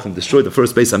Tabachim destroyed the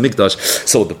first Beis HaMikdash,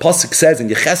 so the Pasuk says in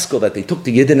Yecheskel that they took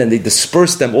the Yidden and they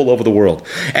dispersed them all over the world.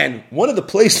 And one of the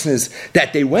places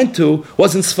that they went to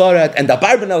was in Sfarad, and the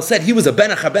Abarbanel said he was a Ben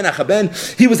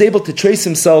Achaben. He was able to trace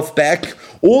himself back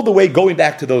all the way going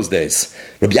back to those days.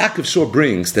 Rabbi Yaakov Shor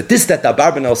brings that the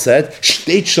Abarbanel said,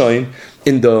 Shteit Shoin,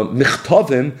 in the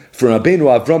Michtavim from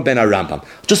Rabbeinu Avram ben Arambam.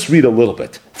 Just read a little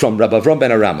bit from Rabbi Avram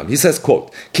ben Arambam. He says,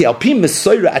 quote, Ki alpi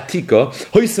Mesoira Atika,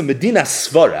 hoisa Medina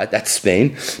Svara, that's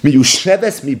Spain, mi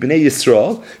Yusheves mi Bnei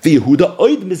Yisrael, vi Yehuda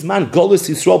oid mizman Golus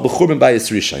Yisrael b'churban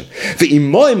Bayis Rishon, vi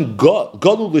imoim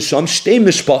Golu Lisham shtei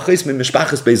mishpachas mi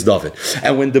mishpachas Beis David.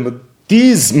 And when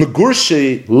these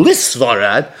Megurshe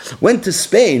Lisvarad went to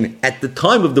Spain at the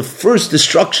time of the first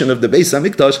destruction of the Beis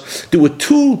HaMikdash, there were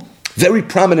two very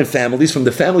prominent families from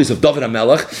the families of David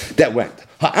HaMelech that went.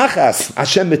 Ha'achas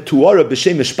Hashem metuara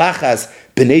b'shem mishpachas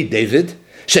b'nei David,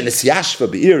 Shenes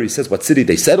Yashva Be'ir, he says what city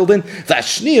they settled in.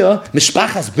 Vashnia,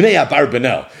 Mishpachas Bnei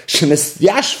Abarbanel. Shenes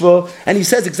Yashva, and he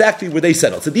says exactly where they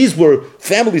settled. So these were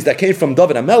families that came from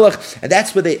David HaMelech, and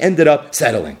that's where they ended up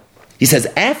settling. He says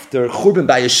after Churban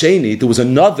Bayesheni, there was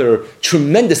another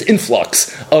tremendous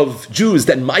influx of Jews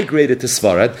that migrated to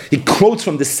Sfarad. He quotes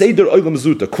from the Seder Olam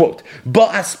Zuta, quote,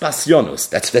 Ba'aspasionos,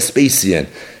 that's Vespasian,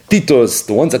 Titos,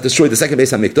 the ones that destroyed the second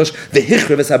Beis HaMikdash, the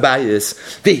Hichreves Habayis,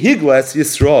 the Higlas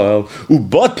Yisrael,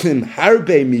 Ubotim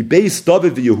Harbe mi Beis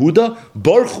David v'Yehuda,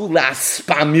 Borchu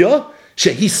la'aspamya,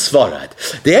 Shehi Sfarad.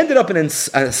 They ended up in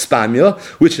Spamia,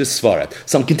 which is Sfarad.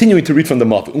 So I'm continuing to read from the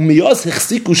Mav. And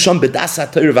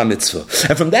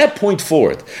from that point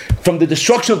forward, from the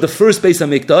destruction of the first Beis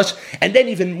HaMikdash, and then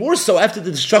even more so after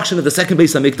the destruction of the second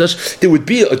Beis HaMikdash, there would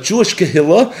be a Jewish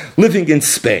Kehillah living in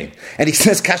Spain. And he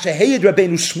says, Kashaheyed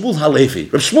Rabbeinu Shmuel HaLevi.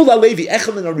 Rab Shmuel HaLevi,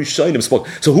 Echelin HaRishonim spoke.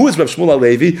 So who is Rab Shmuel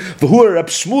HaLevi? Who are Rab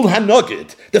Shmuel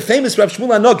HaNogid? The famous Rab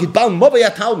Shmuel HaNogid, Bal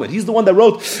Mavayat Talmud. He's the one that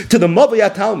wrote to the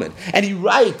Mavayat Talmud. And he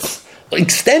writes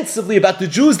extensively about the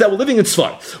Jews that were living in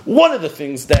Sfar. One of the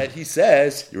things that he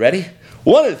says, you ready?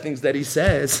 One of the things that he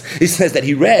says that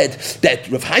he read that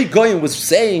Rav Hai Goyen was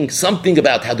saying something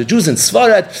about how the Jews in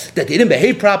Sfarad, that they didn't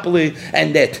behave properly,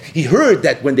 and that he heard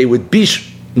that when they would be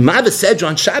Mavis Sedra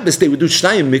on Shabbos, they would do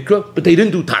Shnayim Mikra, but they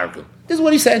didn't do Targum. This is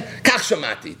what he said. Kach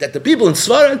Shamati, that the people in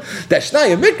Sfarad, that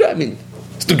Shnayim Mikra, I mean,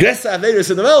 it's the größte Averis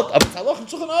in the world. Aber Taloch and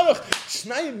Shulchan Aruch,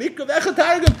 Shnayim Mikra ve'echad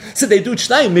Targum. So they do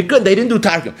Shnayim Mikra and they didn't do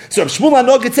Targum. So Rav Shmuel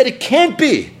HaNogid said it can't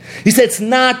be. He said it's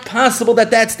not possible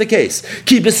that that's the case.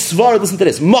 Ki b'Sfarad, listen to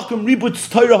this. Makom ributz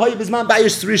Torah hoy b'zman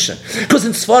bayish Tzrishan. Because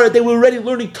in Sfarad they were already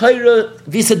learning Torah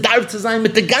v'isa darv to sein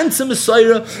mit the ganze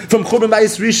Messiah from Churban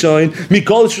Bayis Rishon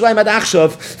mikol Shulaim ad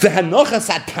achshav v'hanochas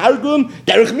ha-Targum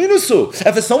derech minusu.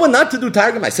 And for someone not to do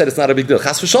Targum, I said it's not a big deal.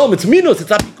 Chas v'shalom, it's minus, it's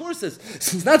not courses.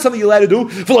 It's not something you're allowed to do.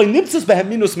 V'loi nimtzas b'hem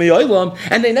minus me'olam,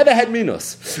 and they never had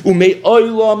minus.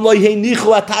 U'me'olam lo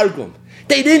heinichu ha-Targum.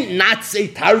 They did not say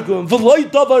Targum. And there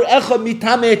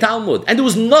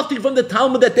was nothing from the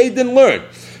Talmud that they didn't learn.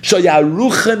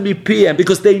 And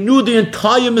because they knew the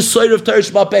entire Messiah of Torah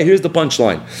Sheba'al Peh. Here's the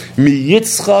punchline. Mi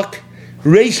Yitzchak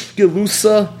Reish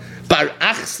Gelusa Bar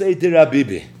Achsei de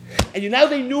Rabibi. And now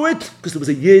they knew it because there was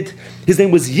a Yid. His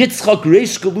name was Yitzchak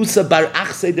Reish Gelusa Bar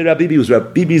Achsei de Rabibi. He was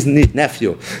Rabibi's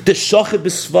nephew. The Shochet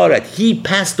B'Sfarad. He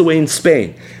passed away in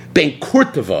Spain. Ben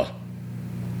Cortova.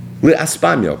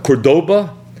 Aspamia,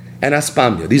 Cordoba and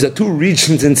Aspamia. These are two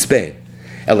regions in Spain.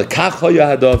 Elekach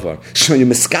hoya hadavar. Shoyu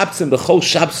miskaptzim b'chol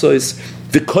shabsois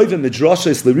v'koyve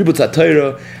midrashos l'ribut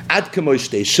ha'Torah ad k'moy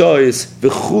shtei shoyos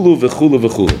v'chulu v'chulu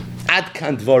v'chulu. Ad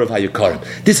kan dvar of hayukarim.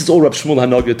 This is all Rab Shmuel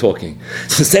HaNogid talking.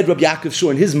 So said Rab Yaakov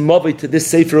Shur in his mavai to this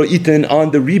Sefer Itin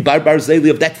on the Ribar Barzeli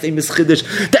of that famous Chiddush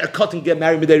that are cut and get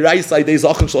married with their Raisai days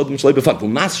Achim Shlodim Shloi Befak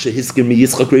V'mas shehiskir mi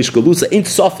Yitzchak Reish Gelusa ain't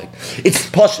Sofik. It's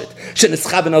Poshet.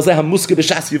 Shenischaben al zeh hamuske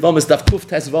b'shas yivamis daf kuf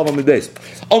tes vavam mideis.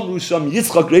 Omru sham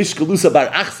Yitzchak Reish Gelusa bar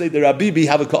achsei de Rabibi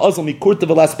have a ka'azal mi kurta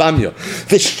v'laspamya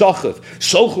v'shachav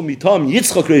sholchu mitam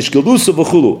Yitzchak Reish Gelusa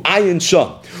v'chulu ayin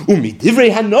sham umi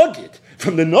divrei HaNogid.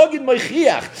 From the Nogid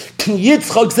Moichiach,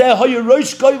 Yitzchak zeh hoyer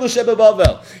Rosh Goyla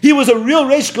shebevavel. He was a real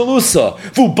Reish Gelusa.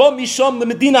 V'ba misham the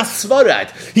Medina Sfarad.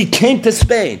 He came to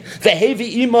Spain.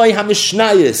 V'hevi imoi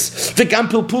hamishnayis. V'gam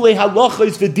pilpulei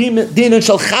halachos v'dinen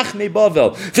shal chachmei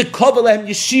bavel. V'kovelem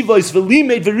yeshivos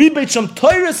v'limed v'ribet sham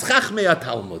toiris chachmei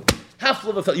ha-Talmud.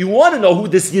 You want to know who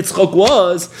this Yitzchak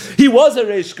was? He was a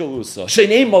Reish Gelusa.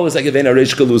 Sheinei Molas Agaven a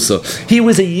Reish Gelusa. He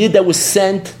was a Yid that was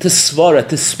sent to Svara,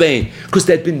 to Spain, because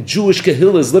there had been Jewish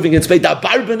Kehillas living in Spain. Da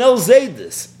Barben El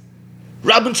Zaydis.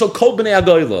 Rabban Shal Kol B'nei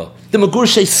Agoyla. The Magur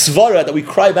Shei Svara that we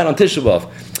cry about on Tisha B'Av.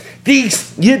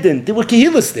 These Yidden, there were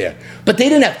Kehillas there, but they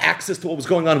didn't have access to what was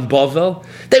going on in Bavel.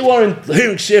 They weren't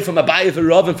hearing shir from Abaye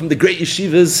V'Rav and from the great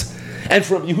yeshivas and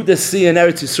from Yehuda Si and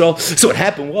Eretz Yisrael. So what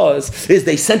happened is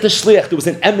they sent a shliach. There was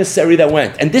an emissary that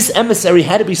went, and this emissary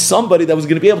had to be somebody that was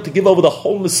going to be able to give over the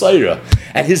whole Messiah.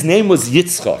 And his name was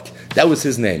Yitzchak. That was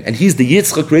his name, and he's the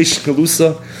Yitzchak Reish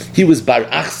Gelusa. He was Bar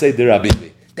Achsei de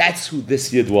Rabibi. That's who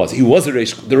this Yid was. He was a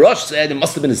Reish. The Rosh said it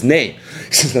must have been his name.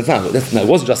 He says, it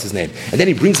wasn't just his name. And then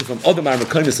he brings it from other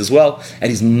Marmakonis as well, and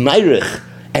he's Meirich,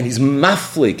 and he's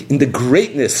maflig in the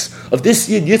greatness of this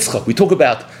Yid Yitzchak. We talk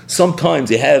about sometimes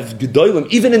you have Gedolim,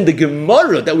 even in the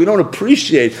Gemara, that we don't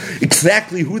appreciate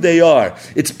exactly who they are.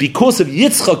 It's because of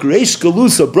Yitzchak Reish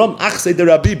Gelusa, Bram Achsei de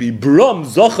Rabibi, Bram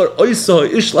Zochar Oisa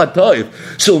Ishlatayv,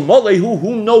 Shil Malehu,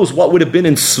 who knows what would have been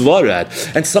in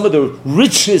Svarad, and some of the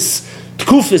richest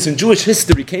Tkufis in Jewish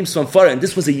history came from far, and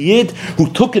this was a Yid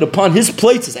who took it upon his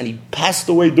places, and he passed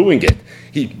away doing it.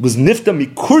 He was nifta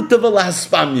mikurta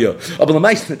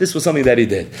v'lahaspamya. This was something that he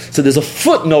did. So there's a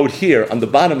footnote here on the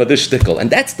bottom of this shtickle, and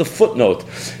that's the footnote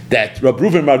that Rab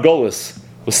Reuven Margolis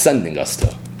was sending us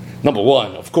to. Number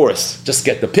one, of course, just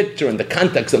get the picture and the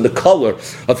context and the color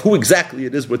of who exactly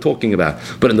it is we're talking about.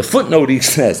 But in the footnote, he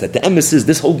says that the emes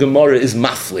this whole Gemara is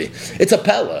mafli. It's a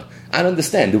pella. I don't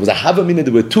understand. There was a Havamina,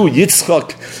 there were two,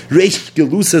 Yitzchak, Reish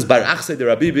Gelusas, Bar Achsei de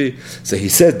Rabibi. So he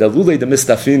said, the Lulei de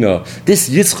Mistafino, this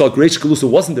Yitzchak, Reish Gelusa,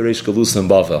 wasn't the Reish Gelusa in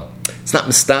Bavel. It's not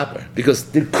Mistaber,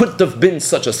 because there couldn't have been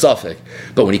such a suffix.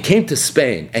 But when he came to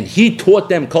Spain, and he taught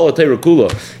them Kol HaTorah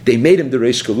Kula, they made him the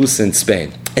Reish Gelusa in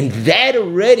Spain. And that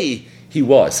already he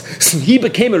was. So he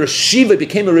became a Rashiva,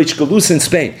 became a Reish Gelusa in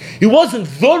Spain. He wasn't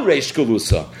the Reish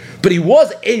Gelusa, but he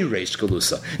was a Reish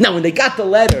Gelusa. Now, when they got the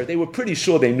letter, they were pretty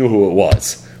sure they knew who it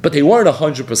was. But they weren't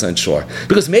 100% sure.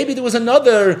 Because maybe there was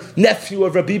another nephew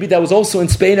of Rabibi that was also in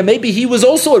Spain, and maybe he was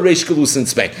also a Reish Gelusa in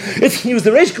Spain. If he was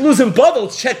the Reish Gelusa in Bavel,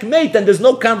 it's checkmate, then there's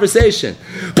no conversation.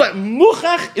 But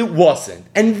Muchach, it wasn't.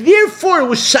 And therefore, it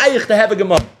was shaykh to have a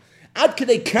Gemara. Ad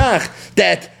kedei kach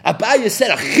that Abaye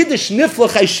said a chiddush nifla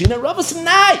chayshina. Rava said,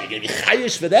 "Nah, you're going to be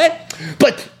chayish for that."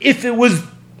 But if it was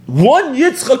one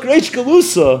Yitzchak Reish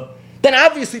Gelusa, then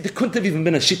obviously there couldn't have even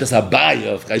been a shittas Abaye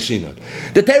of chayshina.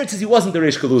 The Torah says he wasn't the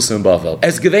Reish Gelusa in Bavel,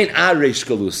 as gevein a Reish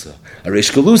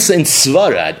Gelusa in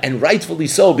Svarad, and rightfully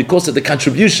so because of the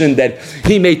contribution that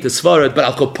he made to Svarad. But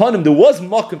al kopanim, there was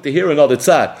makom to hear another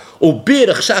tzad. Obir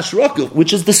chashash rachel,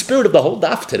 which is the spirit of the whole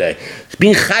daf today.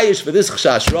 Being chayish for this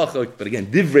chashash rachel, but again,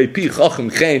 divrei pi chacham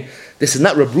chen. This is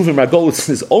not Rab Reuven Margolis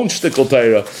in his own shtickle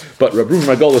Torah, but Rab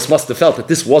Reuven Margolis must have felt that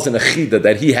this wasn't a chida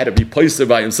that he had to be poiser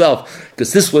by himself,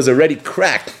 because this was already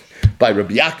cracked by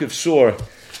Rabbi Yaakov Shor,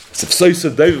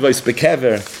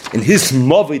 in his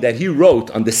Mavi that he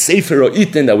wrote on the Sefer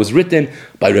Oitin that was written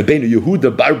by Rabbeinu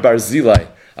Yehuda Bar Barzilai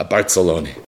at Barcelona.